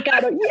un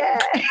dominicano, yeah!"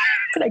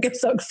 And I get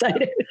so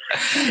excited.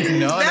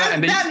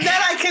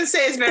 That I can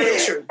say is very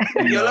true.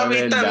 Yo lo vi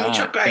en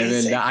muchos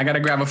países. I gotta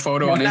grab a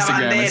photo on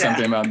Instagram or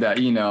something about that,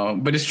 you know.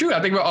 But it's true.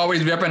 I think we're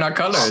always repping our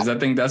colors. I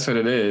think that's what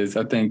it is.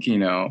 I think, you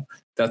know,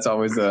 that's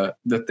always the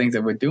things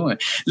that we're doing.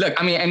 Look,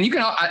 I mean, and you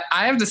can,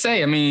 I have to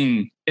say, I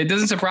mean, it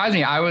doesn't surprise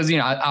me. I was, you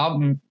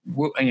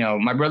know,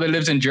 my brother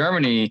lives in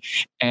Germany,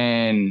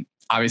 and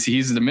obviously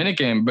he's a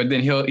Dominican, but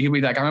then he'll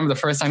be like, I remember the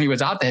first time he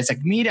was out there, it's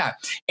like, mira,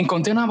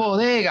 encontré una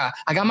bodega.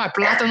 I got my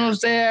plátanos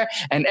there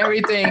and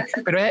everything.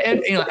 But,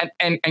 you know,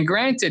 and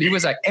granted, he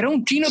was like, era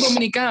un chino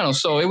dominicano.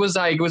 So it was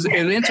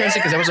interesting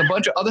because there was a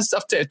bunch of other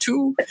stuff there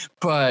too.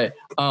 But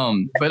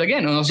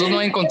again, nosotros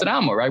nos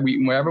encontramos, right?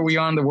 Wherever we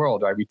are in the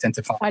world, right? We tend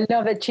to find. I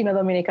love the chino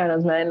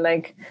dominicanos, man.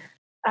 Like,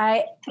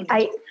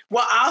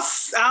 well, I'll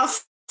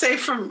say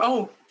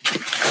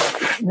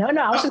No,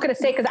 I was just going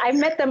to say, because I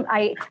met them,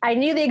 I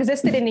knew they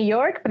existed in New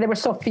York, but there were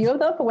so few of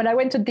them. But when I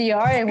went to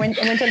DR and went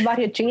to El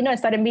Barrio Chino and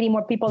started meeting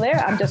more people there,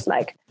 I'm just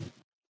like,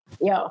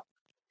 yo.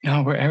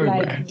 No, we're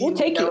everywhere. Like, we'll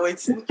take you. No,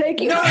 it's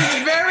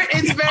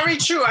very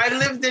true. I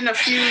lived in a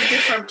few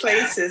different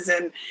places,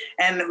 and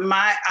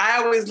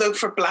I always look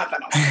for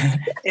plátanos.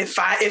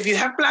 If you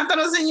have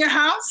plátanos in your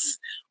house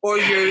or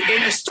you're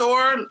in the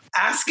store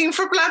asking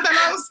for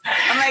plátanos,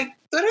 I'm like,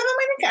 tú eres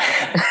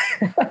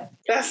dominicano.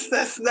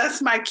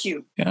 That's my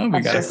cue. Yeah,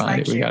 we gotta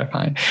find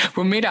it.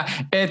 Well, mira,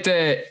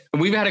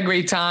 we've had a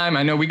great time.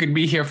 I know we could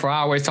be here for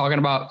hours talking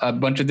about a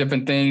bunch of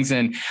different things,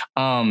 and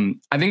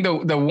I think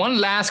the one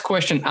last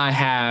question I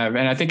have,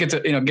 and I think it's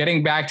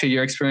getting back to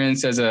your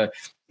experience as a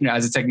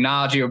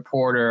technology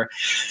reporter.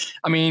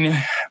 I mean,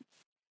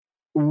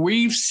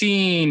 we've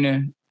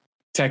seen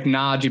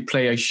technology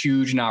play a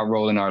huge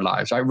role in our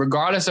lives, right?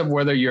 Regardless of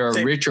whether you're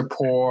rich or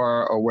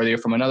poor or whether you're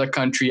from another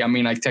country. I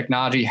mean, like,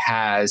 technology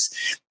has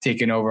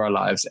taken over our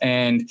lives.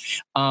 And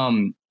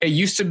it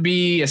used to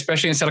be,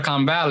 especially in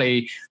Silicon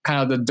Valley,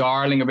 kind of the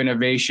darling of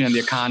innovation and the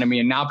economy.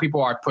 And now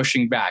people are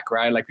pushing back,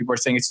 right? Like, people are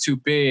saying it's too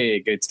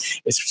big, it's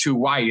too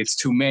white, it's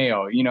too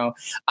male. You know,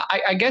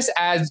 I guess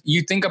as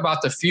you think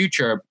about the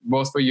future,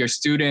 both for your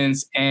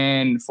students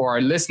and for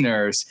our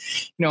listeners,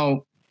 you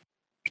know,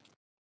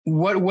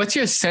 what's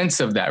your sense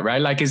of that,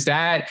 right? Like, is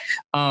that,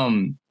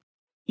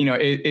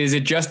 is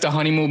it just the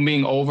honeymoon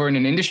being over in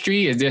an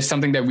industry? Is there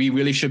something that we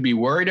really should be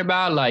worried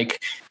about?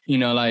 Like,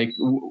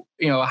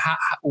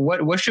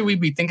 what should we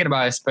be thinking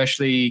about,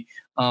 especially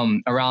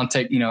around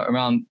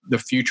the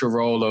future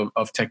role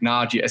of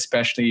technology,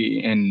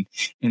 especially in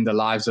the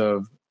lives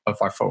of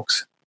our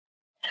folks?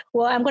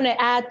 Well, I'm going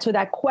to add to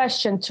that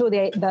question too,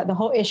 the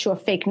whole issue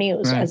of fake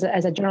news, right,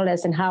 as a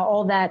journalist, and how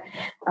all that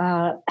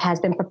has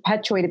been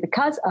perpetuated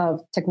because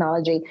of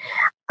technology.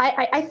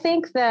 I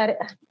think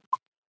that,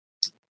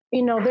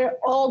 there are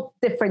all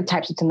different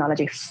types of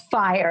technology.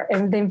 Fire,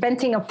 and the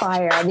inventing of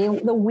fire,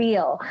 the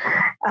wheel.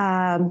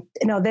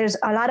 There's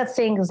a lot of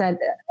things that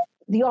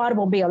the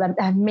automobile that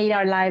have made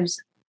our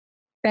lives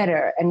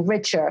better and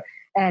richer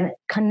and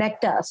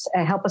connect us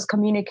and help us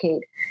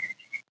communicate.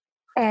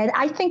 And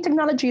I think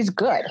technology is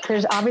good.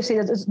 There's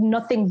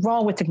nothing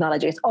wrong with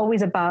technology. It's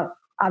always about,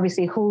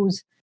 obviously,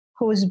 who's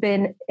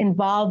been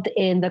involved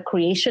in the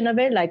creation of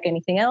it, like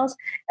anything else,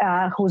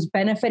 who's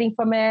benefiting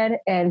from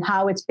it, and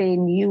how it's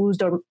being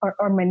used or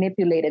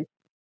manipulated.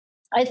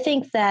 I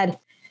think that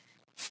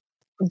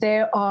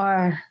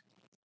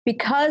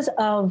because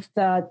of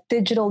the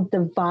digital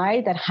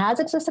divide that has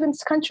existed in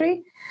this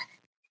country,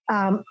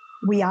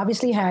 we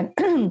obviously had,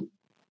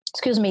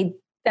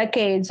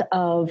 decades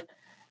of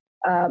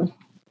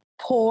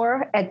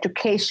poor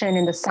education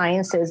in the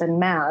sciences and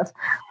math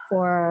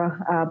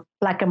for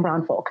Black and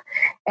brown folk.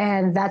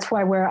 And that's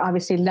why we're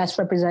obviously less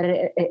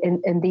represented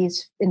in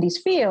these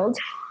fields,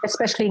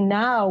 especially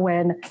now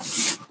when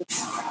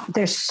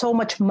there's so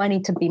much money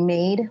to be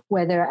made,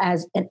 whether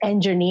as an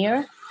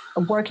engineer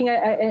working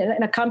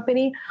in a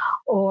company,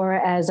 or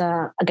as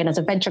a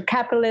venture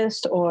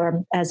capitalist,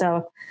 or as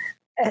a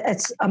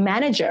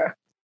manager,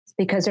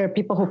 because there are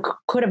people who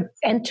could have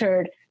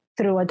entered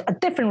through a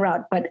different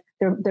route, but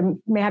there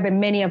may have been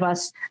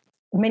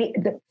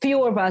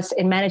fewer of us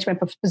in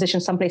management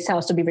positions someplace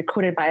else to be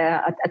recruited by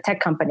a tech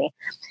company.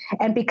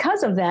 And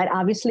because of that,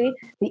 obviously,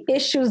 the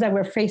issues that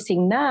we're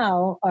facing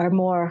now are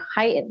more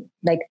heightened.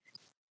 Like,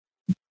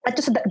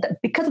 just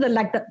because of the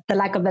lack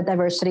of that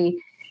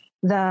diversity,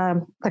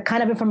 the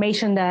kind of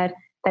information that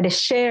is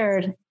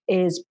shared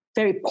is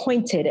very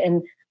pointed,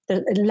 and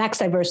it lacks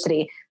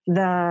diversity.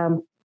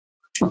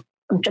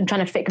 I'm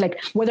trying to think,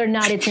 like whether or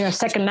not it's in a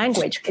second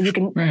language. If you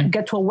can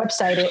get to a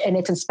website and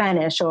it's in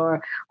Spanish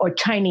or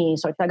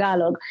Chinese or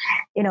Tagalog,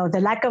 the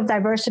lack of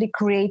diversity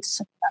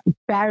creates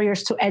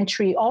barriers to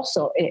entry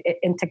also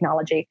in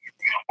technology.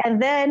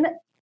 And then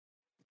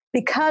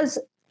because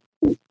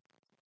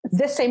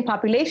this same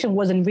population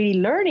wasn't really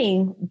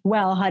learning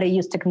well how to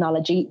use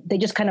technology, they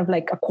just kind of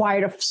like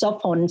acquired a cell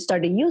phone and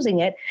started using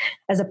it,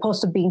 as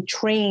opposed to being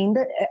trained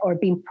or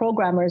being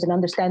programmers and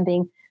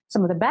understanding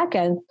some of the back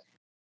end.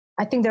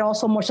 I think they're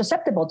also more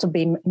susceptible to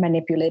being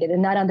manipulated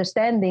and not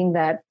understanding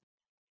that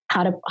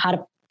how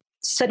to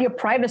set your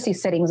privacy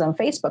settings on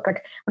Facebook.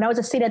 Like when I was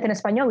at Estudiante en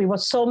Español, we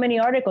wrote so many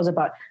articles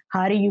about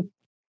how do you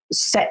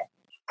set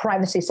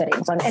privacy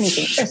settings on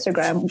anything,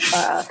 Instagram,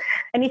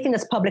 anything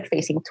that's public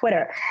facing,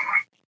 Twitter.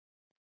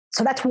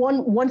 So that's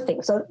one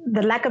thing. So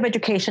the lack of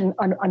education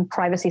on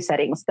privacy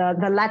settings,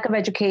 the lack of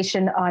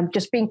education on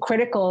just being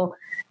critical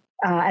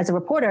as a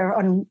reporter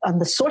on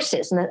the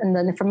sources and the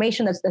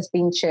information that's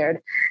being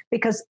shared,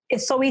 because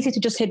it's so easy to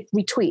just hit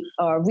retweet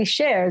or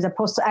reshare as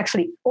opposed to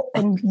actually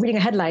and reading a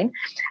headline,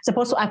 as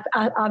opposed to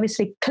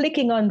obviously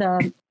clicking on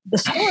the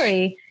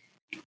story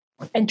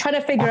and trying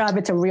to figure out if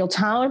it's a real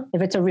town,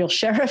 if it's a real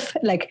sheriff,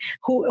 like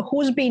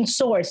who's being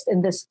sourced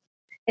in this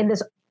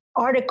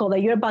article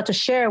that you're about to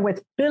share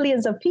with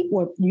billions of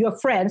people, your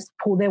friends,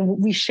 who then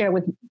we share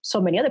with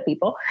so many other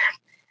people.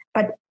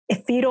 But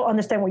if you don't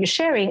understand what you're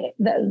sharing,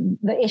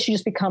 the issue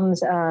just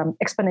becomes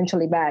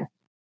exponentially bad.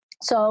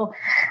 So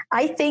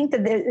I think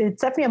that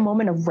it's definitely a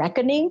moment of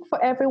reckoning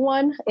for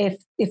everyone. If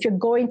you're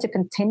going to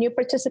continue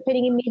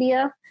participating in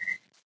media,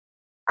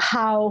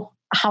 how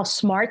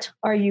smart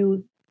are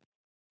you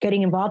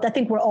getting involved? I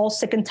think we're all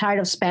sick and tired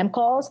of spam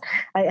calls.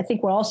 I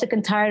think we're all sick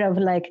and tired of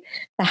like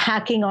the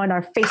hacking on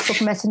our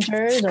Facebook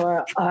messengers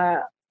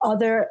or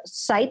other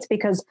sites,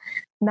 because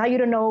now you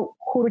don't know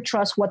who to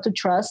trust, what to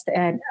trust,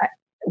 and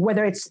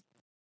whether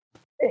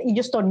you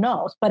just don't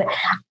know. But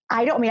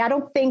I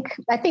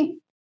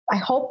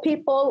hope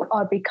people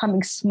are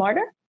becoming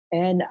smarter.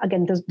 And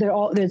again, there's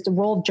the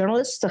role of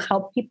journalists to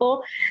help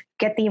people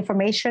get the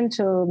information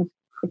to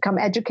become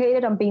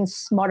educated on being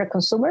smarter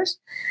consumers.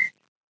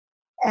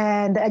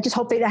 And I just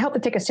hope they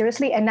take it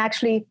seriously and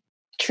actually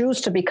choose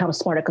to become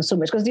smarter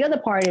consumers. Because the other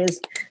part is,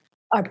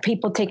 are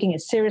people taking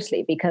it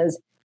seriously? Because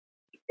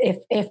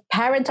if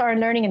parents aren't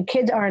learning and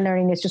kids aren't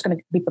learning, it's just going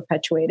to be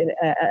perpetuated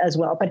as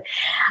well. But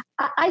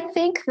I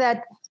think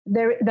that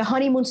the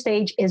honeymoon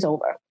stage is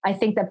over. I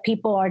think that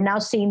people are now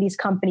seeing these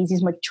companies,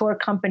 these mature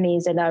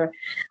companies, and are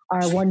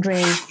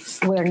wondering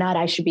whether or not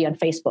I should be on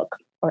Facebook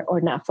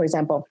or not, for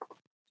example.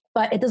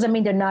 But it doesn't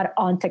mean they're not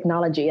on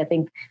technology. I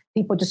think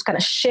people just kind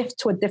of shift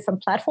to a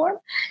different platform.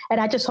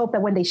 And I just hope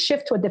that when they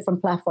shift to a different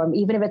platform,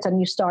 even if it's a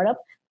new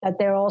startup, that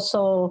they're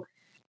also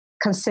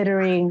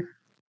considering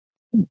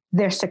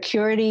their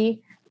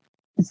security,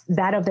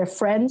 that of their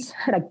friends.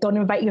 Like, don't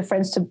invite your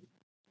friends to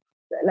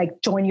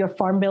like join your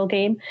Farm Bill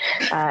game.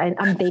 And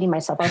I'm dating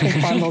myself. I think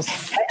Farm Bill's,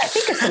 I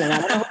think it's still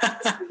around.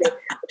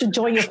 To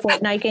join your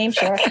Fortnite game,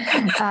 sure.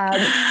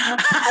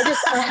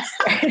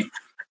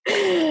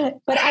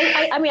 But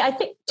I mean, I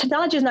think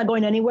technology is not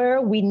going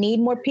anywhere. We need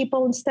more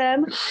people in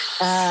STEM.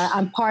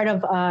 I'm part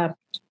of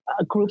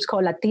groups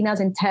called Latinas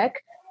in Tech.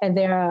 And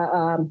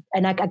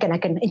I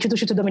can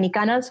introduce you to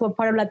Dominicanas who are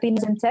part of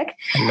Latinas in Tech.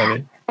 I love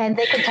it. And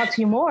they can talk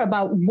to you more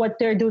about what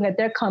they're doing at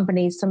their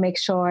companies to make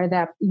sure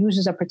that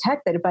users are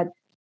protected. But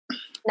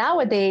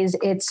nowadays,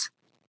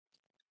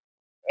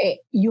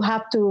 you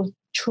have to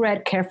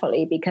tread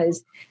carefully,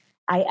 because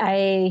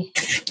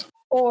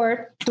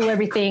or do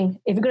everything.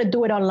 If you're going to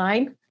do it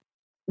online,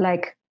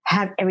 like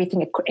have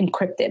everything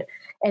encrypted,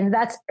 and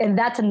that's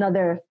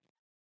another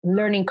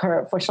learning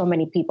curve for so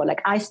many people.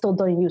 Like, I still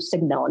don't use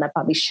Signal, and I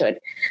probably should,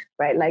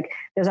 right? Like,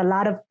 there's a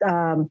lot of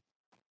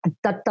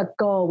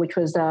DuckDuckGo, which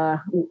was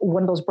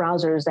one of those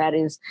browsers that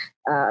is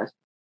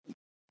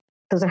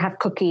doesn't have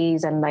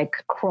cookies and like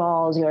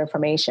crawls your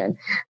information.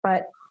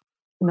 But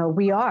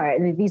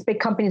these big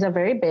companies are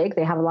very big.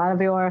 They have a lot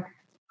of your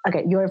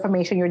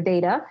information, your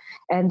data,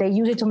 and they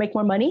use it to make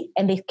more money,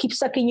 and they keep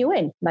sucking you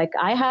in. Like,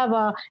 I have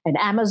an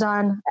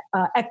Amazon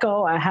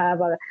Echo, I have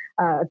a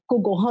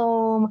Google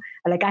Home,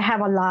 like I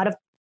have a lot of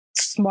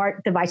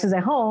smart devices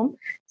at home.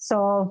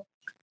 So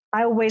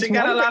I always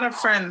got a lot of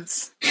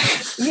friends.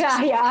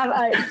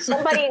 Yeah.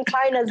 Somebody in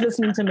China is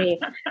listening to me,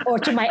 or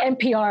to my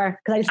NPR,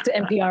 because I listen to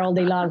NPR all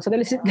day long. So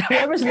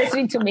whoever's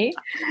listening to me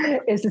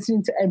is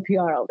listening to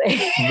NPR all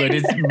day.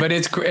 but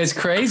it's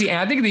crazy. And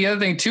I think the other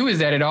thing too is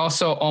that it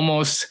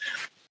almost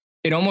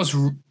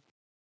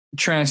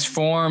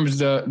transforms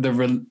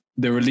the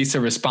release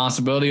of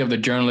responsibility of the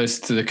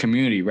journalists to the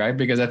community, right?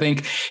 Because I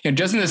think,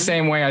 just in the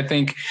same way, I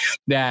think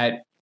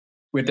that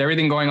with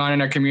everything going on in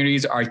our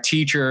communities, our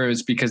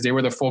teachers, because they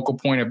were the focal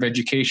point of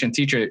education,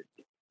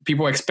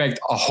 people expect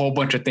a whole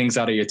bunch of things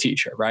out of your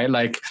teacher, right?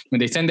 Like, when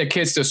they send their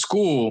kids to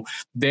school,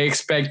 they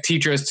expect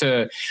teachers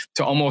to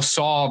almost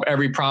solve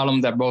every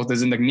problem that both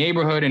is in the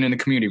neighborhood and in the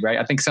community, right?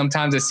 I think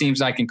sometimes it seems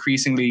like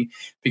increasingly,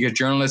 because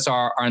journalists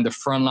are in the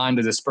front line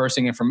of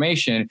dispersing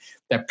information,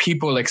 that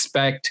people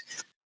expect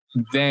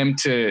them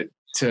to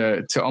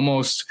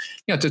almost,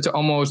 to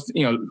almost,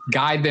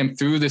 guide them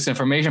through this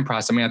information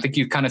process. I mean, I think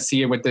you kind of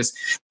see it with this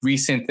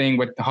recent thing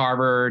with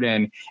Harvard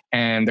and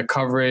the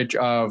coverage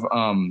of,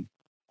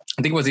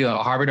 I think it was either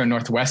Harvard or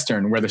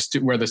Northwestern, where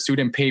the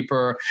student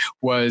paper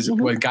was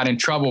got in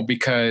trouble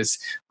because,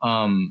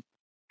 in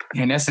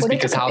essence,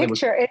 because how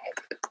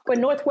with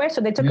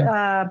Northwestern, they took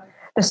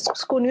the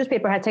school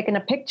newspaper had taken a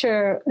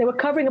picture. They were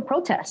covering a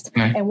protest,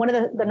 and one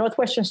of the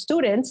Northwestern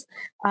students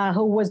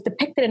who was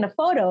depicted in a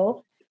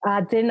photo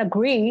didn't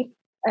agree.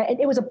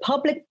 It was a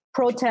public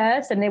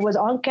protest, and it was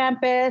on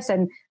campus,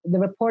 and the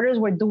reporters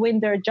were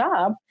doing their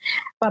job.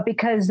 But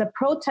because the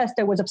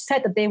protester was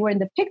upset that they were in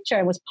the picture,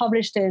 it was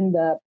published in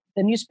the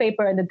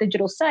newspaper and the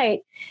digital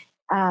site,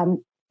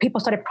 people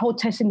started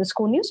protesting the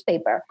school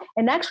newspaper.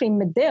 And actually,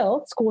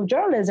 Medill School of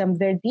Journalism,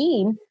 their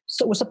dean,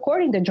 was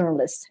supporting the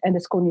journalists and the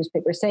school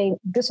newspaper, saying,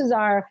 this is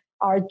our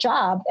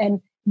job.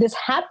 And this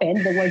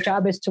happened. The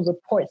job is to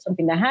report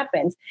something that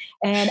happens.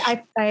 And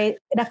I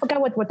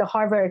forgot what the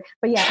Harvard,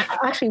 but yeah,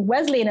 actually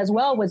Wesleyan as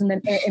well was in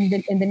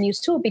the news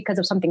too because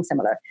of something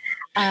similar.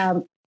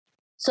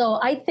 So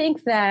I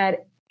think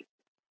that,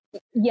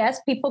 yes,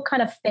 people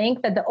kind of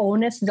think that the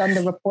onus is on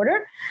the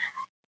reporter,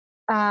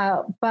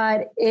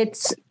 but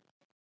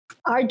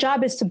our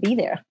job is to be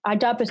there. Our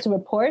job is to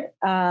report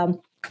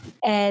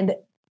and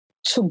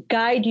to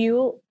guide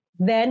you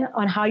then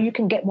on how you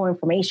can get more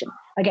information.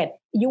 Again,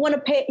 you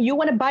want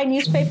to buy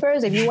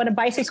newspapers, if you want to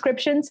buy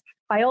subscriptions,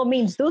 by all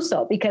means do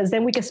so, because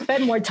then we can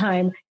spend more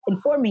time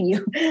informing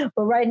you.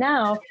 But right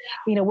now,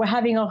 we're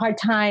having a hard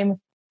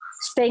time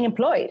staying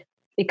employed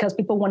because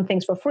people want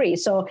things for free.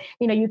 So,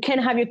 you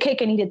can't have your cake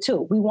and eat it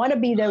too. We want to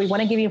be there. We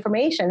want to give you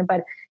information,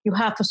 but you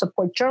have to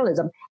support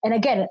journalism. And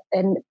again,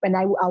 and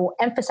I will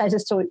emphasize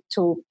this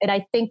to, and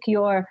I think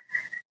your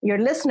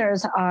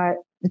listeners are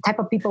the type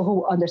of people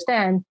who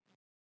understand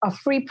a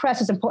free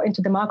press is important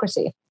to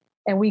democracy.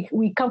 And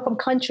we come from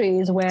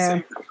countries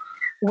where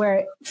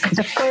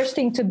the first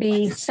thing to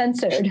be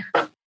censored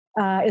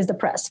is the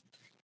press.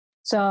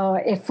 So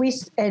if we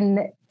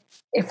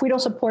don't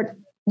support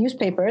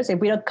newspapers, if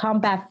we don't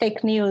combat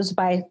fake news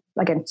by,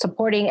 again,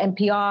 supporting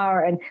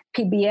NPR and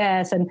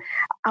PBS and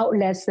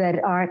outlets that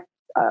are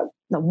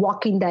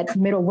walking that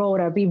middle road,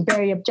 are being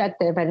very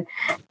objective, and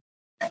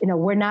we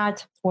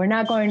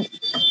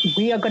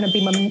are going to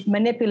be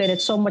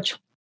manipulated so much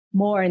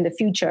more in the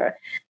future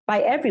by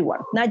everyone,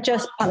 not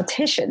just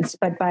politicians,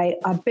 but by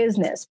our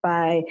business,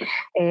 by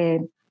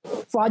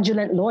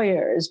fraudulent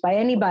lawyers, by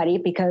anybody,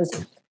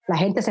 because la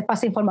gente se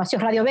pasa información,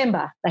 Radio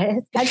Bemba,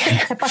 la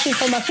gente se pasa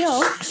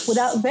información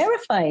without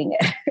verifying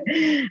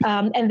it.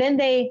 And then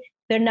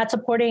they're not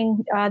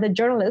supporting the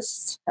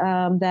journalists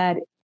that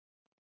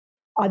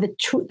are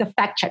the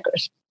fact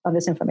checkers of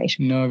this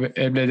information. No,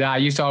 I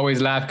used to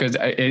always laugh because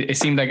it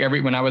seemed like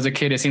when I was a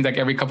kid, it seemed like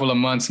every couple of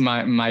months,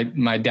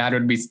 my dad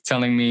would be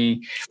telling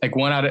me like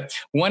one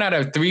out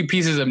of three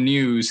pieces of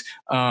news,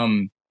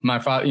 my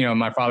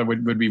father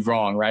would be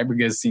wrong, right?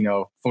 Because,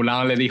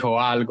 fulano le dijo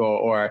algo,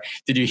 or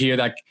did you hear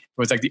that it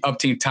was like the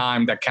upteen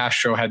time that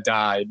Castro had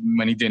died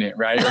when he didn't,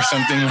 right? Or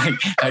something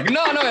like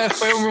no,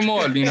 fue un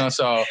rumor,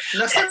 so.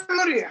 No se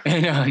murió.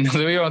 No se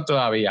murió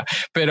todavía.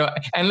 Pero,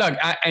 and look,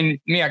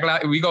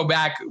 we go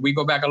back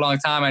a long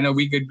time. I know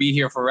we could be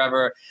here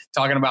forever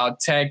talking about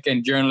tech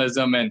and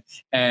journalism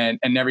and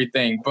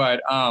everything.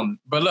 But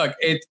look,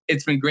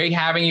 it's been great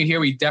having you here.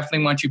 We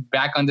definitely want you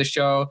back on the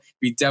show.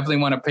 We definitely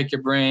want to pick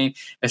your brain,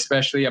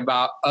 especially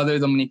about other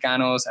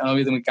Dominicanos and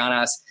other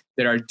Dominicanas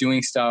that are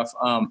doing stuff.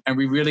 And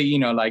we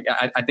really,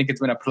 I think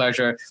it's been a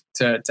pleasure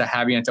to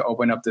have you and to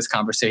open up this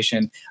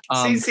conversation.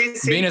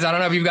 Venus, I don't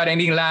know if you've got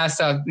any last,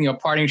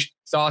 parting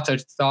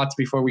thoughts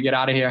before we get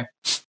out of here.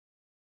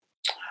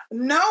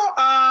 No,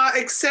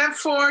 except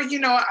for,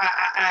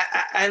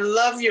 I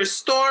love your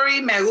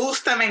story. Me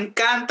gusta, me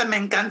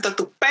encanta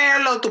tu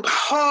pelo, tu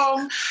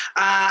pajón.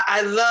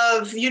 I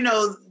love,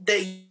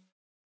 that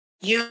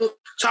you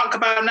talk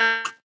about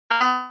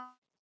now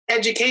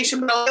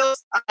education,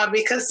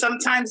 because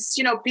sometimes,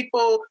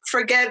 people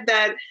forget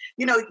that,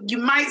 you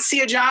might see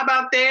a job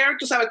out there,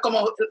 tú sabes,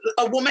 como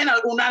a woman,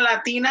 una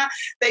Latina,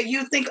 that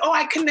you think, oh,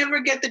 I can never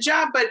get the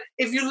job. But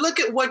if you look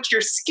at what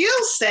your skill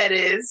set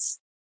is,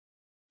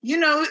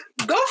 go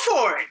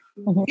for it.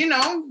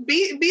 Mm-hmm.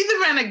 Be the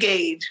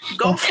renegade.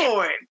 Go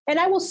for it. And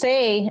I will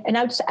say, and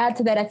I'll just add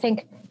to that, I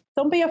think,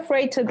 don't be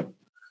afraid to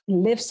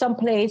live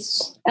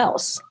someplace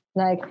else.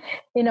 Like,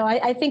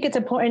 I think it's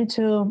important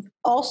to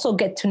also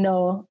get to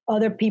know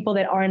other people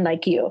that aren't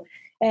like you.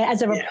 And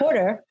as a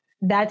reporter,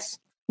 that's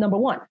number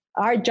one.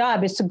 Our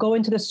job is to go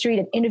into the street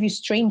and interview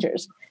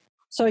strangers.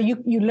 So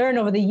you learn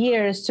over the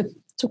years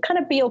to kind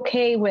of be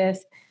okay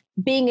with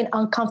being in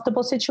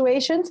uncomfortable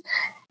situations.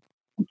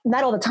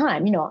 Not all the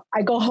time,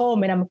 I go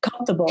home and I'm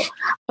comfortable,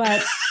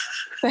 but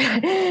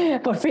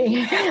it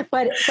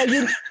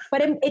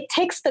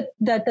takes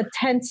the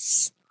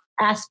tense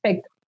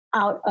aspect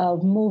out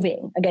of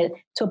moving again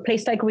to a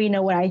place like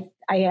Reno, where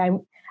I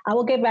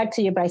will get back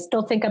to you, but I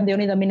still think I'm the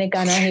only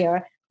Dominicana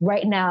here.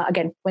 right now,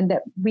 again,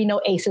 we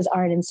know aces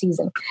aren't in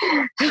season.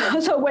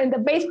 So when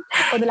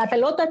la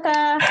pelota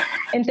está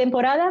en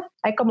temporada,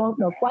 hay como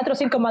 4 o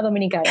 5 más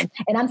dominicanos.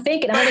 And I'm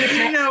thinking,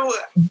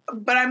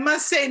 but I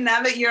must say,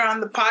 now that you're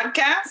on the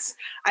podcast,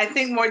 I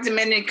think more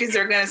Dominicans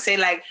are going to say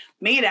like,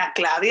 mira,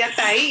 Claudia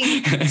está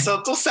ahí,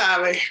 so tú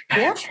sabes.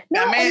 Yeah.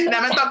 Dame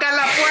tocar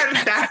la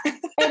puerta.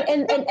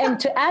 And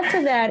to add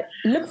to that,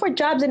 look for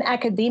jobs in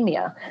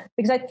academia,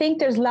 because I think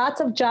there's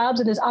lots of jobs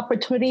and there's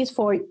opportunities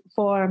for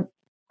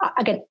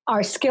again,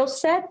 our skill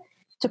set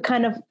to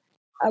kind of,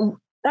 I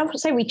don't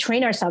say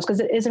retrain ourselves,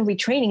 because it isn't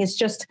retraining, it's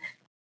just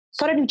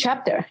start a new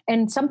chapter.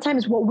 And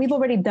sometimes what we've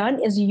already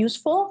done is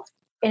useful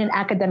in an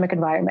academic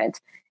environment.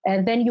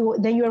 And then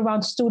you're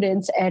around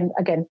students and,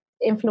 again,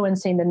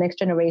 influencing the next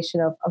generation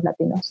of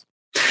Latinos.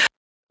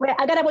 Wait,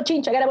 I got a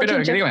bochinche.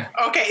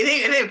 Okay,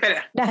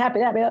 espera. That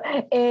happened.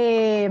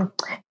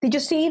 Did you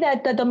see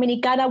that the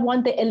Dominicana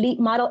won the Elite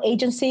Model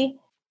Agency?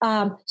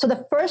 So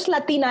the first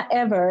Latina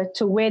ever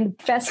to win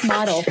Best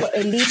Model for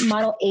Elite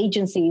Model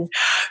Agencies.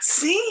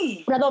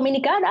 Sí. Una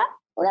dominicana.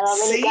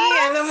 Sí,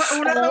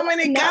 una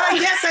dominicana.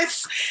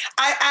 Yes,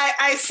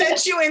 I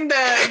sent you in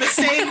the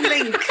same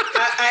link.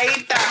 Ahí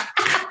está.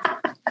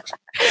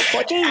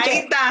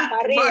 Ahí está.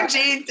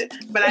 Bochinche.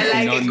 But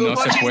I like it. Good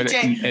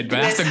bochinche.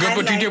 That's the good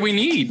bochinche we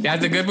need.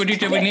 That's the good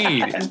bochinche we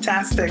need.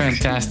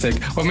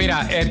 Fantastic. Well,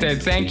 mira,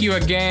 thank you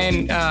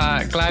again,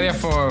 Claudia,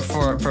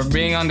 for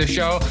being on the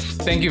show.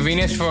 Thank you,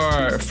 Venus,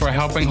 for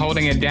helping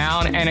holding it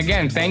down. And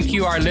again, thank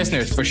you, our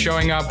listeners, for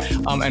showing up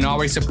and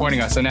always supporting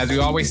us. And as we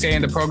always say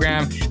in the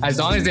program, as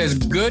long as there's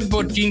good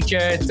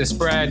bochinche to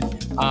spread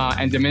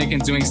and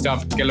Dominicans doing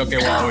stuff, que lo que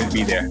will always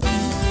be there.